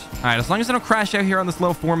pace. All right, as long as I don't crash out here on this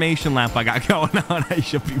little formation lap I got going on, I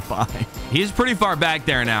should be fine. He's pretty far back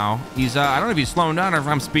there now. He's, I don't know if he's slowing down or if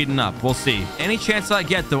I'm speeding up. We'll see. Any chance I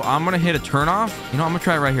get, though, I'm going to hit a turnoff. You know, I'm going to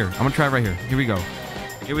try it right here. Here we go.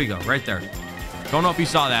 Right there. Don't know if you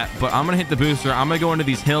saw that, but I'm going to hit the booster. I'm going to go into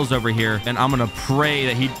these hills over here, and I'm going to pray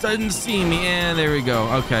that he doesn't see me. And there we go.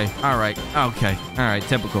 Okay. All right. Okay. All right.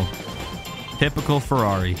 Typical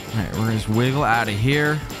Ferrari. All right. We're going to just wiggle out of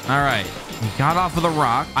here. All right. We got off of the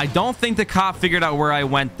rock. I don't think the cop figured out where I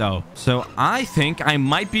went, though. So I think I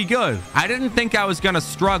might be good. I didn't think I was going to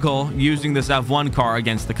struggle using this F1 car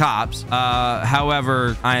against the cops.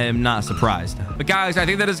 However, I am not surprised. But guys, I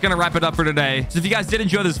think that is going to wrap it up for today. So if you guys did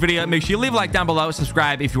enjoy this video, make sure you leave a like down below.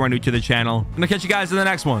 Subscribe if you are new to the channel. I'm going to catch you guys in the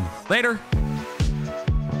next one. Later.